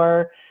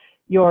 or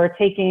you're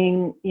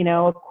taking,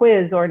 a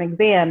quiz or an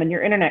exam and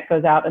your internet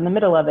goes out in the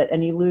middle of it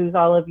and you lose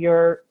all of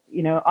your,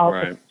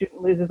 the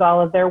student loses all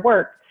of their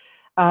work.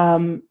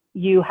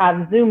 You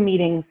have Zoom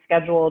meetings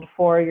scheduled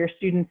for your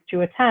students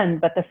to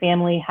attend, but the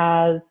family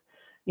has,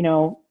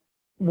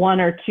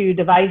 one or two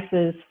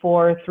devices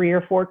for 3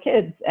 or 4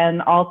 kids,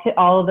 and all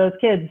of those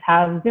kids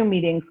have Zoom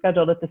meetings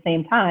scheduled at the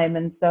same time.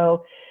 And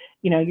so,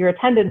 your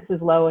attendance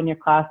is low in your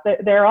class.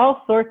 There are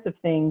all sorts of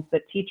things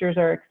that teachers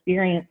are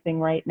experiencing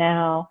right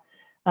now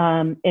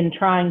in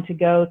trying to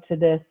go to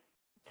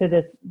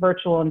this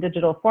virtual and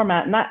digital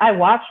format. And I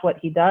watch what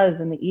he does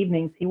in the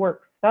evenings. He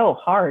works so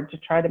hard to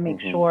try to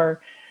make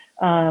sure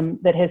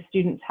that his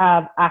students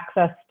have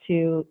access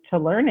to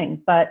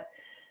learning. But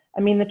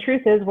the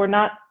truth is we're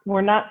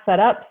not set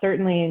up,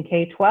 certainly in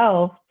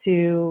K-12,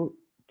 to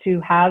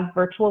have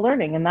virtual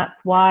learning. And that's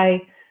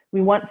why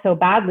we want so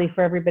badly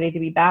for everybody to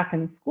be back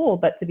in school,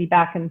 but to be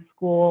back in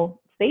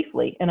school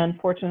safely. And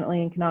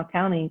unfortunately in Kanawha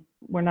County,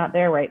 we're not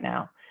there right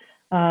now.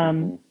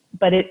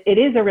 But it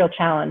is a real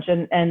challenge.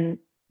 And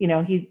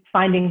he's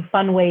finding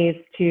fun ways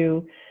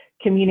to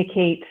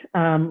communicate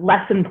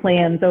lesson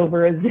plans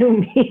over a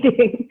Zoom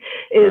meeting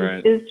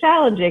is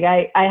challenging.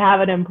 I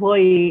have an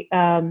employee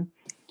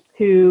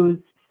whose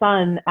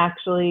son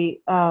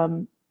actually,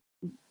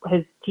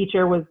 his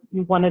teacher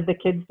wanted the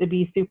kids to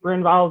be super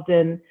involved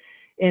in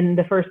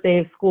the first day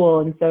of school.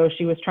 And so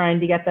she was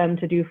trying to get them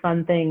to do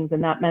fun things.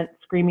 And that meant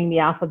screaming the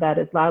alphabet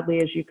as loudly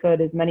as you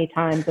could, as many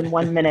times in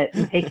 1 minute,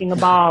 and taking a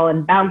ball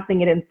and bouncing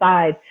it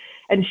inside.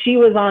 And she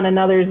was on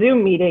another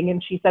Zoom meeting,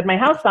 and she said, my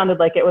house sounded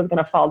like it was going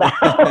to fall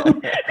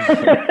down.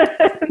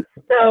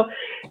 So,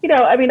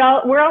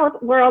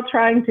 we're all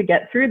trying to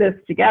get through this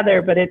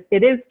together, but it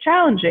is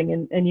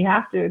challenging, and you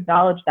have to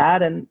acknowledge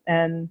that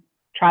and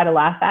try to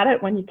laugh at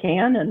it when you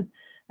can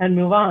and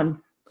move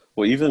on.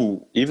 Well,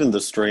 even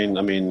the strain,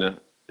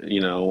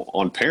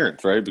 on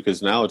parents, right?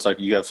 Because now it's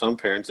like you have some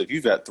parents, if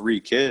you've got 3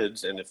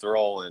 kids and if they're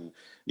all in,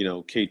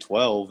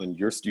 K-12 and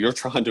you're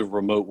trying to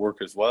remote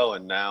work as well.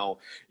 And now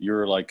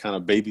you're like kind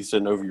of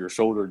babysitting over your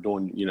shoulder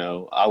doing,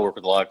 I work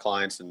with a lot of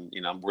clients and,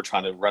 we're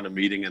trying to run a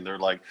meeting and they're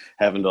like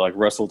having to like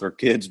wrestle with their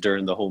kids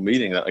during the whole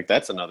meeting.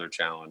 That's another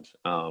challenge.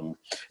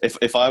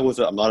 If I was,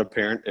 I'm not a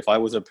parent, if I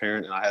was a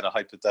parent and I had a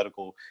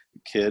hypothetical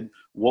kid,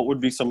 what would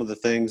be some of the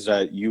things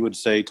that you would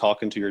say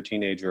talking to your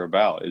teenager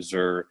about? Is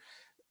there,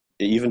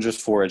 even just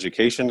for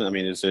education,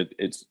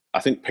 I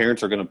think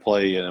parents are going to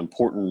play an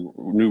important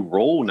new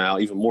role now,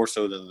 even more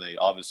so than they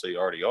obviously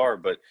already are,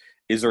 but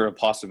is there a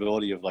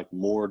possibility of like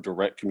more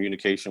direct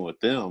communication with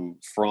them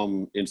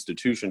from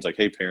institutions like,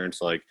 hey,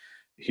 parents, like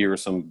here are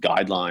some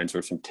guidelines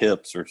or some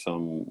tips or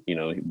some,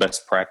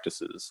 best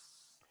practices?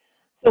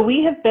 So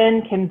we have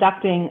been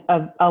conducting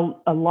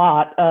a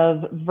lot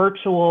of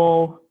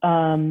virtual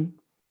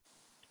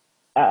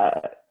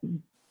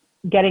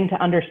getting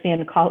to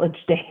understand college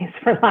days,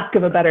 for lack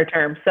of a better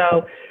term.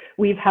 So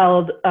we've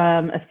held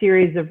a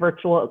series of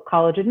virtual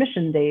college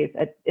admission days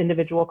at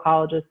individual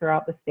colleges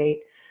throughout the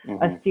state,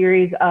 a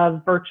series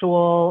of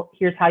virtual,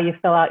 here's how you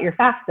fill out your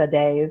FAFSA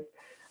days,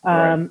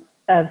 a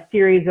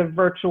series of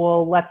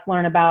virtual, let's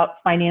learn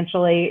about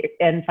financial aid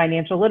and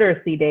financial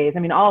literacy days.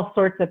 All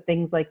sorts of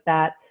things like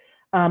that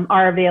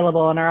are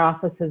available, and our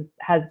office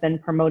has been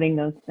promoting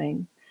those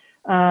things.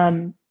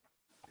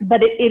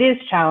 But it is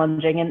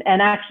challenging.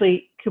 And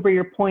actually, Cooper,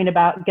 your point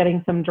about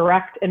getting some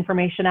direct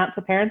information out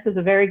to parents is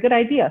a very good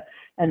idea.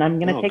 And I'm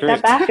going to take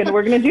that back, and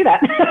we're going to do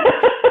that.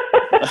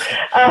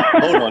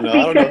 Hold on. No,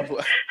 I don't know.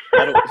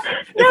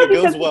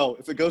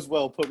 If it goes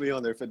well, put me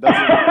on there. If it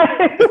doesn't.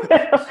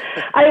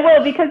 I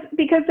will, because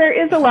there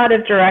is a lot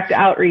of direct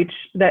outreach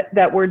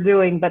that we're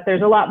doing, but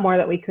there's a lot more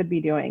that we could be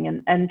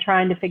doing and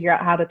trying to figure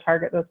out how to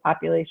target those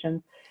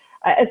populations.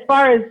 As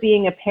far as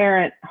being a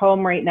parent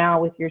home right now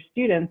with your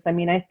students,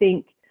 I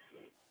think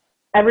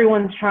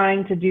everyone's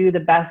trying to do the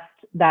best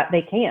that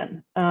they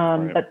can.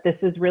 But this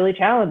is really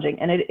challenging,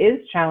 and it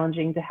is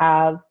challenging to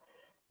have,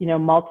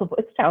 multiple.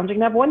 It's challenging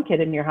to have one kid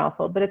in your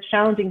household, but it's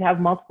challenging to have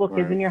multiple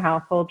kids in your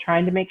household,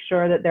 trying to make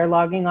sure that they're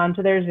logging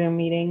onto their Zoom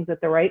meetings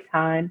at the right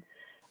time,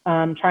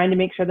 trying to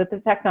make sure that the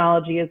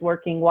technology is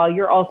working while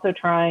you're also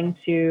trying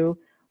to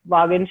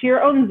log into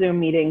your own Zoom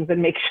meetings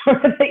and make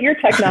sure that your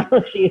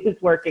technology is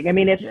working.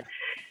 Everyone's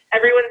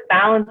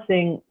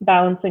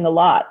balancing a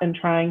lot and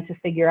trying to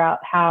figure out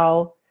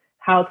how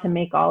to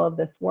make all of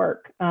this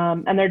work.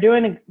 And they're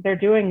doing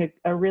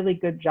a really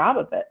good job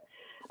of it.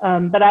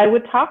 But I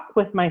would talk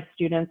with my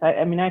students.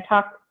 I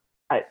talk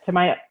to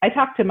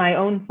my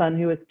own son,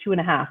 who is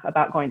 2.5,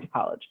 about going to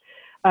college,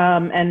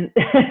 and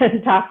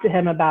talk to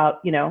him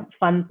about,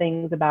 fun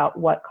things about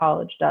what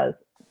college does,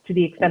 to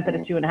the extent that a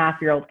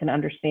 2.5-year-old can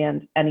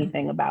understand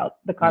anything about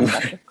the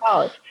concept of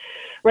college.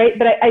 Right.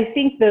 But I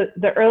think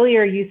the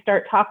earlier you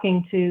start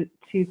talking to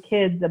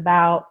kids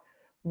about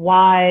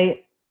why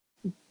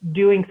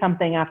doing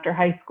something after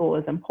high school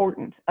is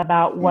important,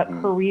 about what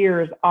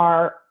careers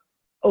are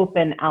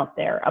open out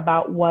there,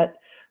 about what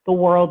the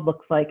world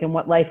looks like and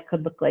what life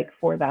could look like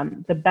for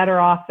them, the better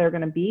off they're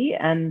going to be,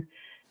 and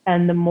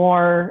the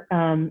more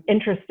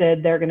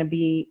interested they're going to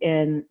be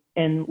in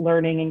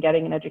learning and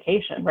getting an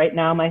education. Right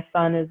now, my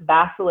son is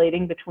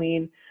vacillating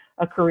between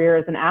a career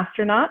as an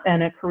astronaut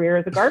and a career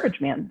as a garbage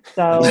man.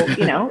 So, but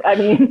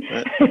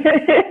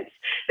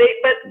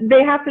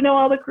they have to know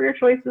all the career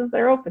choices that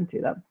are open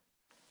to them.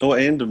 Well,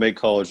 and to make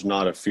college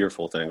not a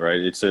fearful thing, right?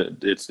 It's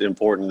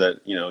important that,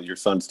 your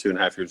son's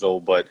 2.5 years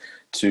old, but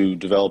to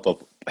develop a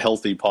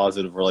healthy,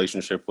 positive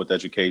relationship with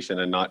education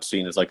and not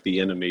seen as like the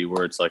enemy,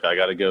 where it's like, I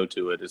got to go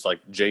to it. It's like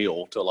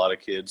jail to a lot of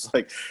kids,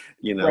 but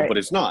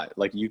it's not.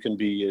 Like, you can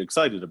be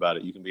excited about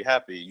it. You can be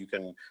happy. You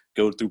can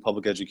go through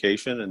public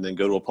education and then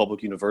go to a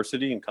public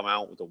university and come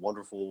out with a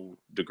wonderful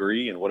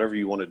degree and whatever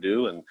you want to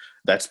do. And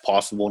that's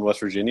possible in West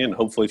Virginia. And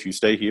hopefully if you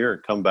stay here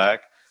and come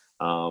back,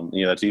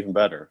 that's even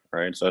better,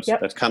 right? So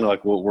that's kind of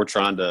like what we're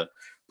trying to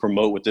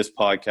promote with this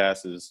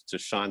podcast is to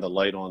shine the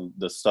light on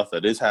the stuff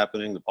that is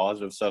happening, the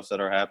positive stuff that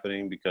are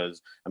happening,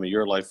 because I mean,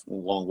 you're a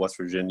lifelong West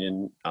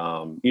Virginian.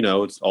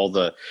 It's all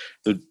the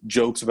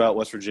jokes about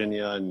West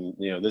Virginia and,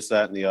 this,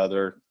 that, and the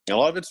other. And a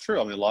lot of it's true.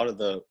 I mean, a lot of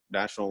the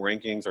national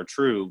rankings are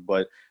true,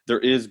 but there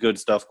is good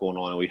stuff going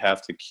on, and we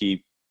have to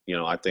keep,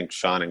 I think,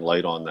 shining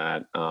light on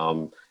that,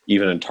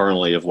 even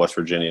internally of West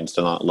Virginians,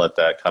 to not let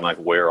that kind of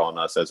like wear on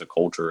us as a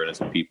culture and as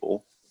a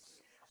people.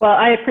 Well,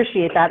 I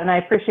appreciate that. And I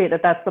appreciate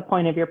that that's the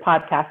point of your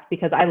podcast,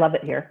 because I love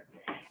it here.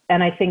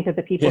 And I think that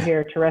the people here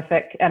are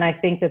terrific. And I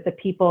think that the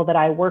people that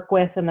I work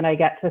with and that I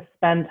get to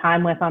spend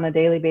time with on a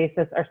daily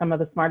basis are some of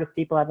the smartest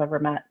people I've ever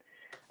met.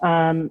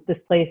 This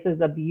place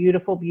is a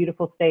beautiful,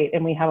 beautiful state.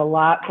 And we have a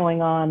lot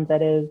going on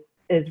that is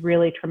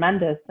really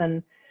tremendous.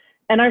 And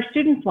our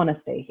students want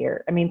to stay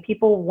here. I mean,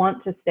 people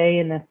want to stay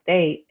in this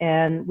state,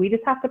 and we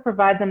just have to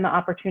provide them the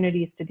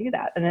opportunities to do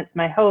that. And it's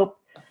my hope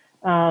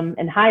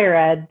in higher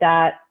ed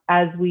that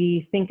as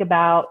we think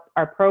about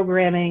our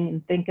programming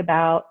and think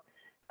about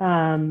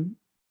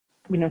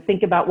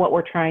what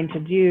we're trying to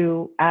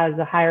do as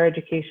a higher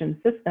education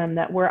system,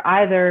 that we're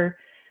either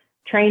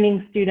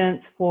training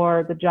students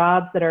for the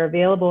jobs that are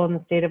available in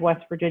the state of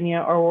West Virginia,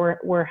 or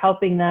we're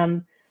helping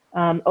them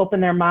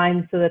open their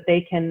minds so that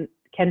they can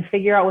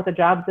figure out what the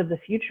jobs of the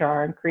future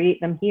are and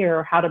create them here,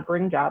 or how to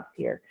bring jobs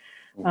here.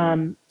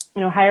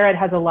 Higher ed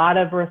has a lot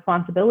of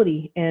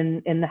responsibility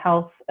in the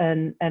health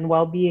and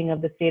well-being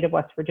of the state of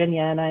West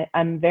Virginia. And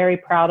I'm very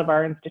proud of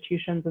our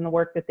institutions and the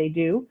work that they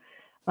do,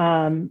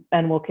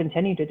 and will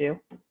continue to do.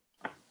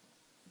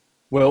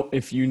 Well,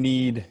 if you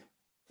need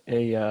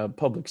a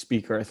public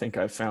speaker, I think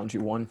I've found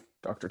you one,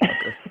 Dr.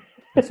 Tucker.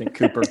 I think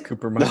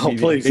Cooper might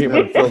be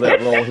able to fill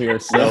that role here.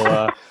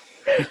 So,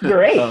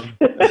 great.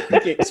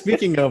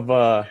 Speaking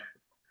of,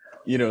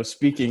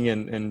 speaking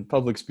and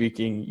public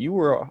speaking, you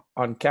were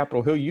on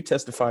Capitol Hill. You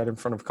testified in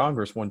front of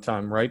Congress one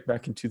time, right?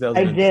 Back in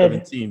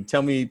 2017. I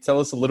did. Tell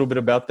us a little bit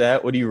about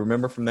that. What do you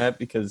remember from that?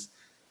 Because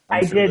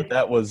I'm sure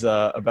that was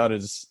about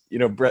as,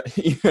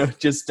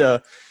 just,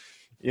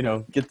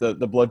 get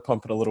the blood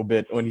pumping a little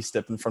bit when you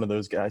step in front of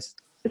those guys.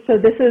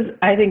 So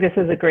I think this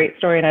is a great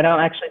story, and I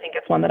don't actually think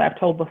it's one that I've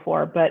told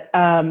before, but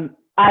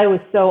I was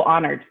so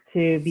honored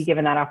to be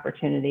given that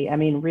opportunity. I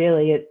mean,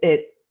 really,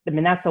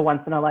 that's a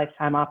once in a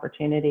lifetime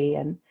opportunity.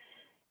 And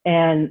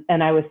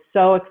I was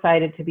so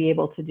excited to be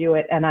able to do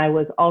it. And I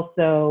was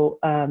also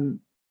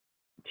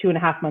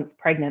 2.5 months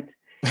pregnant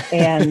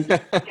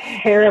and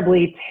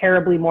terribly,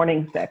 terribly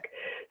morning sick.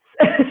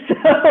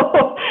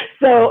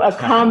 So a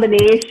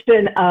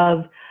combination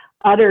of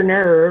utter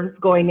nerves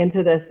going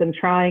into this and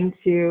trying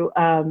to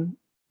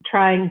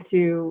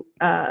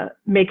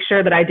make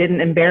sure that I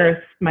didn't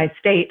embarrass my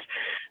state,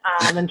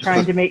 and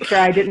trying to make sure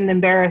I didn't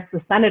embarrass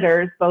the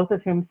senators, both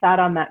of whom sat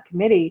on that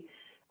committee,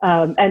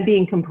 and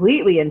being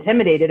completely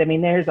intimidated. I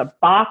mean, there's a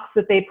box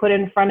that they put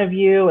in front of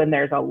you, and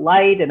there's a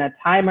light and a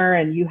timer,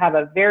 and you have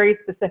a very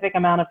specific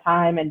amount of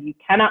time, and you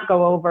cannot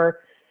go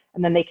over,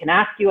 and then they can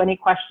ask you any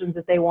questions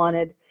that they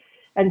wanted.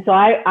 And so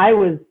I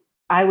was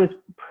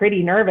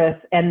pretty nervous,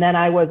 and then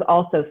I was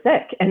also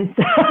sick. And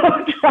so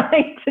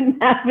trying to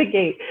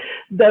navigate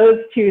those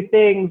two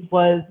things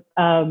was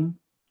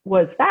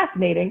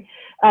fascinating.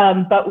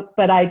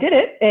 But I did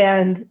it,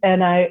 and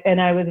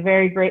I was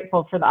very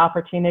grateful for the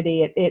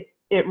opportunity.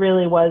 It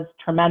really was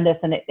tremendous,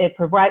 and it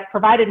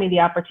provided me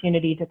the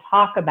opportunity to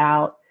talk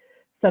about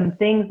some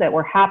things that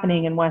were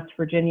happening in West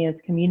Virginia's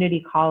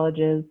community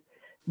colleges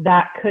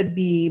that could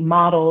be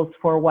models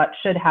for what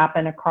should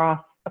happen across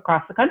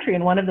the country.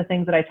 And one of the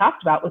things that I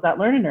talked about was that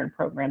Learn and Earn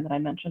program that I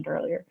mentioned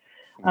earlier.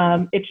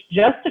 It's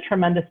just a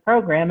tremendous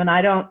program, and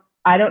I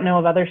don't know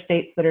of other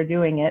states that are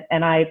doing it,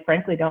 and I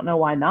frankly don't know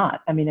why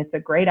not. I mean, it's a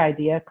great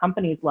idea.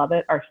 Companies love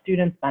it. Our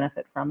students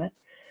benefit from it.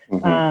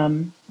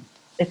 Mm-hmm.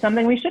 It's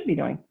something we should be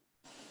doing.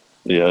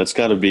 Yeah, it's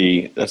got to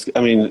be.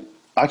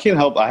 I can't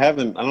help. I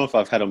don't know if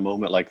I've had a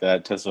moment like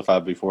that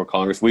testified before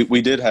Congress.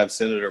 We did have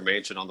Senator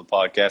Manchin on the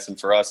podcast, and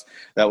for us,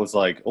 that was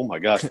like, oh my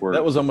gosh,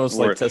 that was almost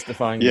like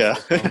testifying. Yeah,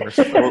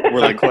 we're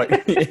like quite.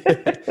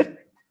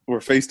 We're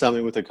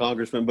FaceTiming with a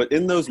congressman, but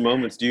in those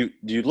moments, do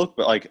you look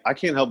like, I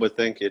can't help but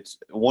think it's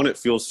one, it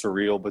feels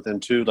surreal, but then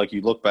two, like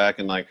you look back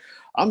and like,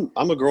 I'm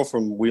a girl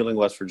from Wheeling,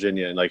 West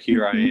Virginia, and like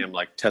here I am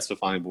like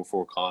testifying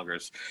before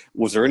Congress.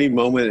 Was there any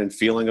moment and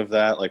feeling of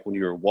that, like when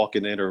you were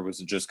walking in, or was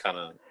it just kind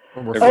of?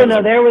 Oh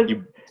no, there was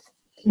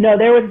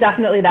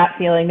definitely that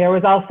feeling. There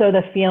was also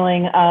the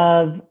feeling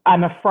of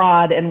I'm a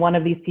fraud, and one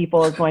of these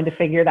people is going to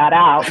figure that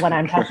out when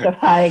I'm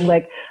testifying.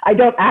 Like, I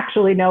don't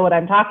actually know what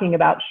I'm talking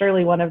about.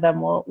 Surely one of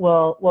them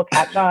will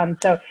catch on.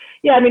 So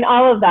yeah, I mean,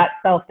 all of that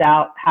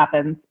self-doubt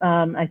happens.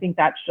 I think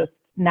that's just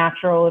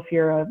natural if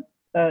you're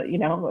I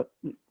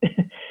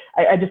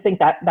just think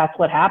that's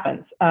what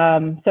happens.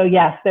 So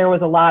yes, there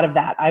was a lot of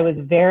that. I was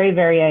very,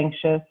 very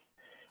anxious.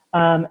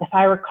 If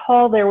I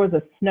recall, there was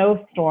a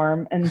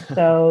snowstorm, and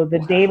so the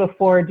day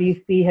before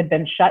DC had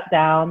been shut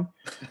down,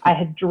 I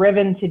had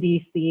driven to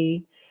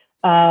DC.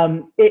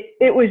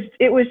 It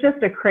was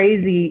just a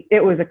crazy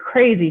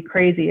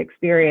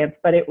experience,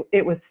 but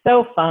it was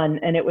so fun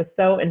and it was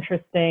so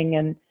interesting,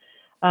 and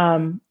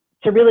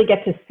to really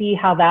get to see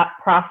how that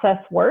process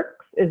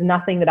works is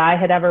nothing that I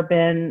had ever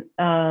been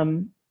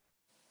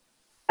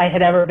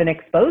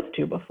exposed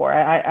to before.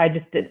 I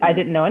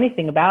didn't know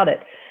anything about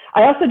it.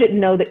 I also didn't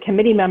know that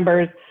committee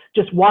members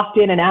just walked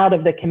in and out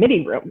of the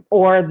committee room,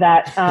 or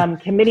that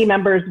committee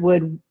members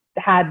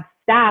had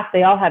staff.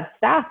 They all have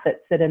staff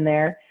that sit in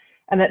there,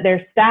 and that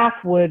their staff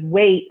would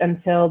wait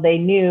until they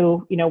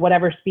knew,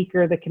 whatever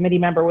speaker the committee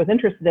member was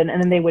interested in,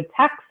 and then they would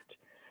text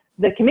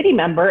the committee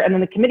member, and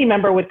then the committee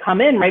member would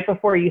come in right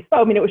before you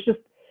spoke. I mean, it was just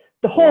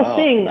the whole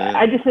thing. Man.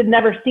 I just had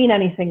never seen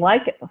anything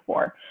like it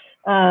before.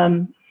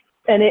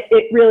 And it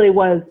really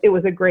was, it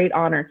was a great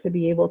honor to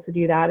be able to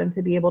do that and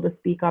to be able to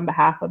speak on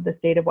behalf of the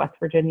state of West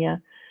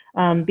Virginia,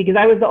 because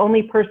I was the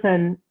only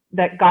person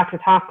that got to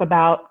talk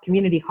about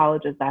community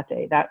colleges that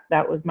day.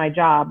 That was my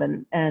job.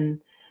 And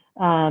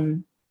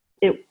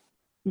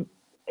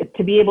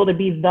to be able to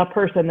be the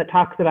person that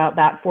talks about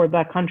that for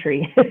the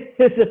country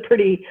is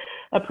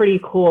a pretty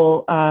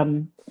cool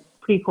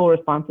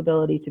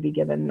responsibility to be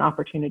given, an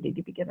opportunity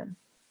to be given.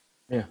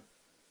 Yeah.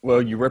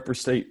 Well, you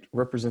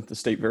represent the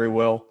state very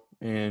well.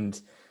 And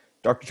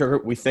Dr.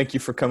 Tucker, we thank you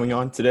for coming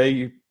on today.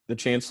 You're the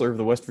Chancellor of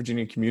the West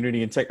Virginia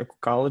Community and Technical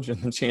College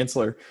and the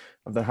Chancellor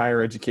of the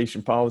Higher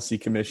Education Policy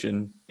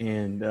Commission.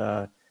 And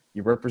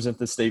you represent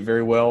the state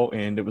very well.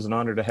 And it was an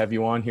honor to have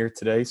you on here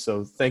today.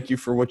 So thank you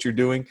for what you're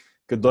doing.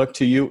 Good luck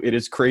to you. It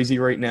is crazy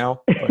right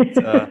now,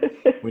 but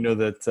we know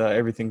that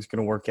everything's going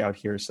to work out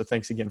here. So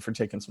thanks again for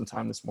taking some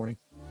time this morning.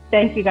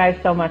 Thank you guys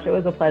so much. It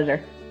was a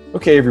pleasure.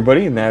 Okay,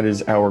 everybody, and that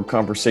is our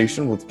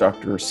conversation with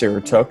Dr.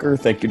 Sarah Tucker.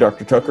 Thank you,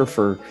 Dr. Tucker,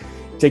 for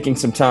taking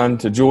some time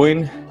to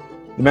join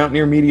the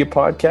Mountaineer Media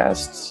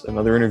Podcast,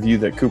 another interview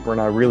that Cooper and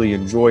I really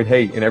enjoyed.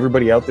 Hey, and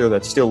everybody out there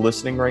that's still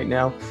listening right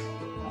now,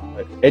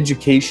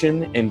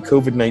 education and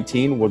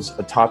COVID-19 was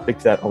a topic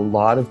that a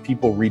lot of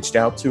people reached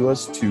out to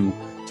us to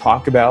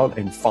talk about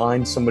and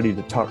find somebody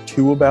to talk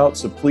to about.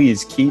 So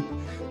please keep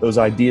those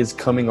ideas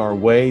coming our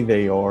way.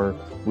 They are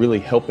really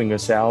helping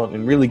us out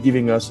and really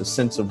giving us a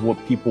sense of what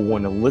people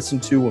want to listen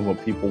to and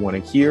what people want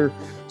to hear.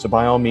 So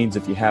by all means,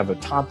 if you have a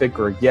topic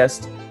or a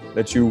guest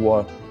that you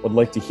would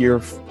like to hear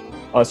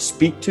us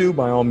speak to,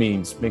 by all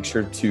means, make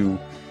sure to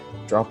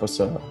drop us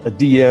a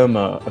DM,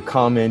 a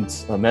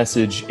comment, a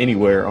message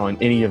anywhere on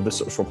any of the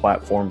social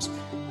platforms.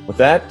 With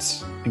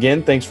that,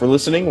 again, thanks for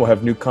listening. We'll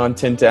have new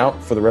content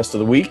out for the rest of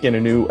the week and a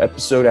new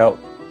episode out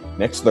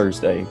next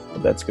Thursday.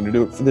 But that's going to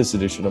do it for this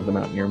edition of the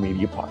Mountaineer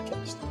Media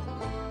Podcast.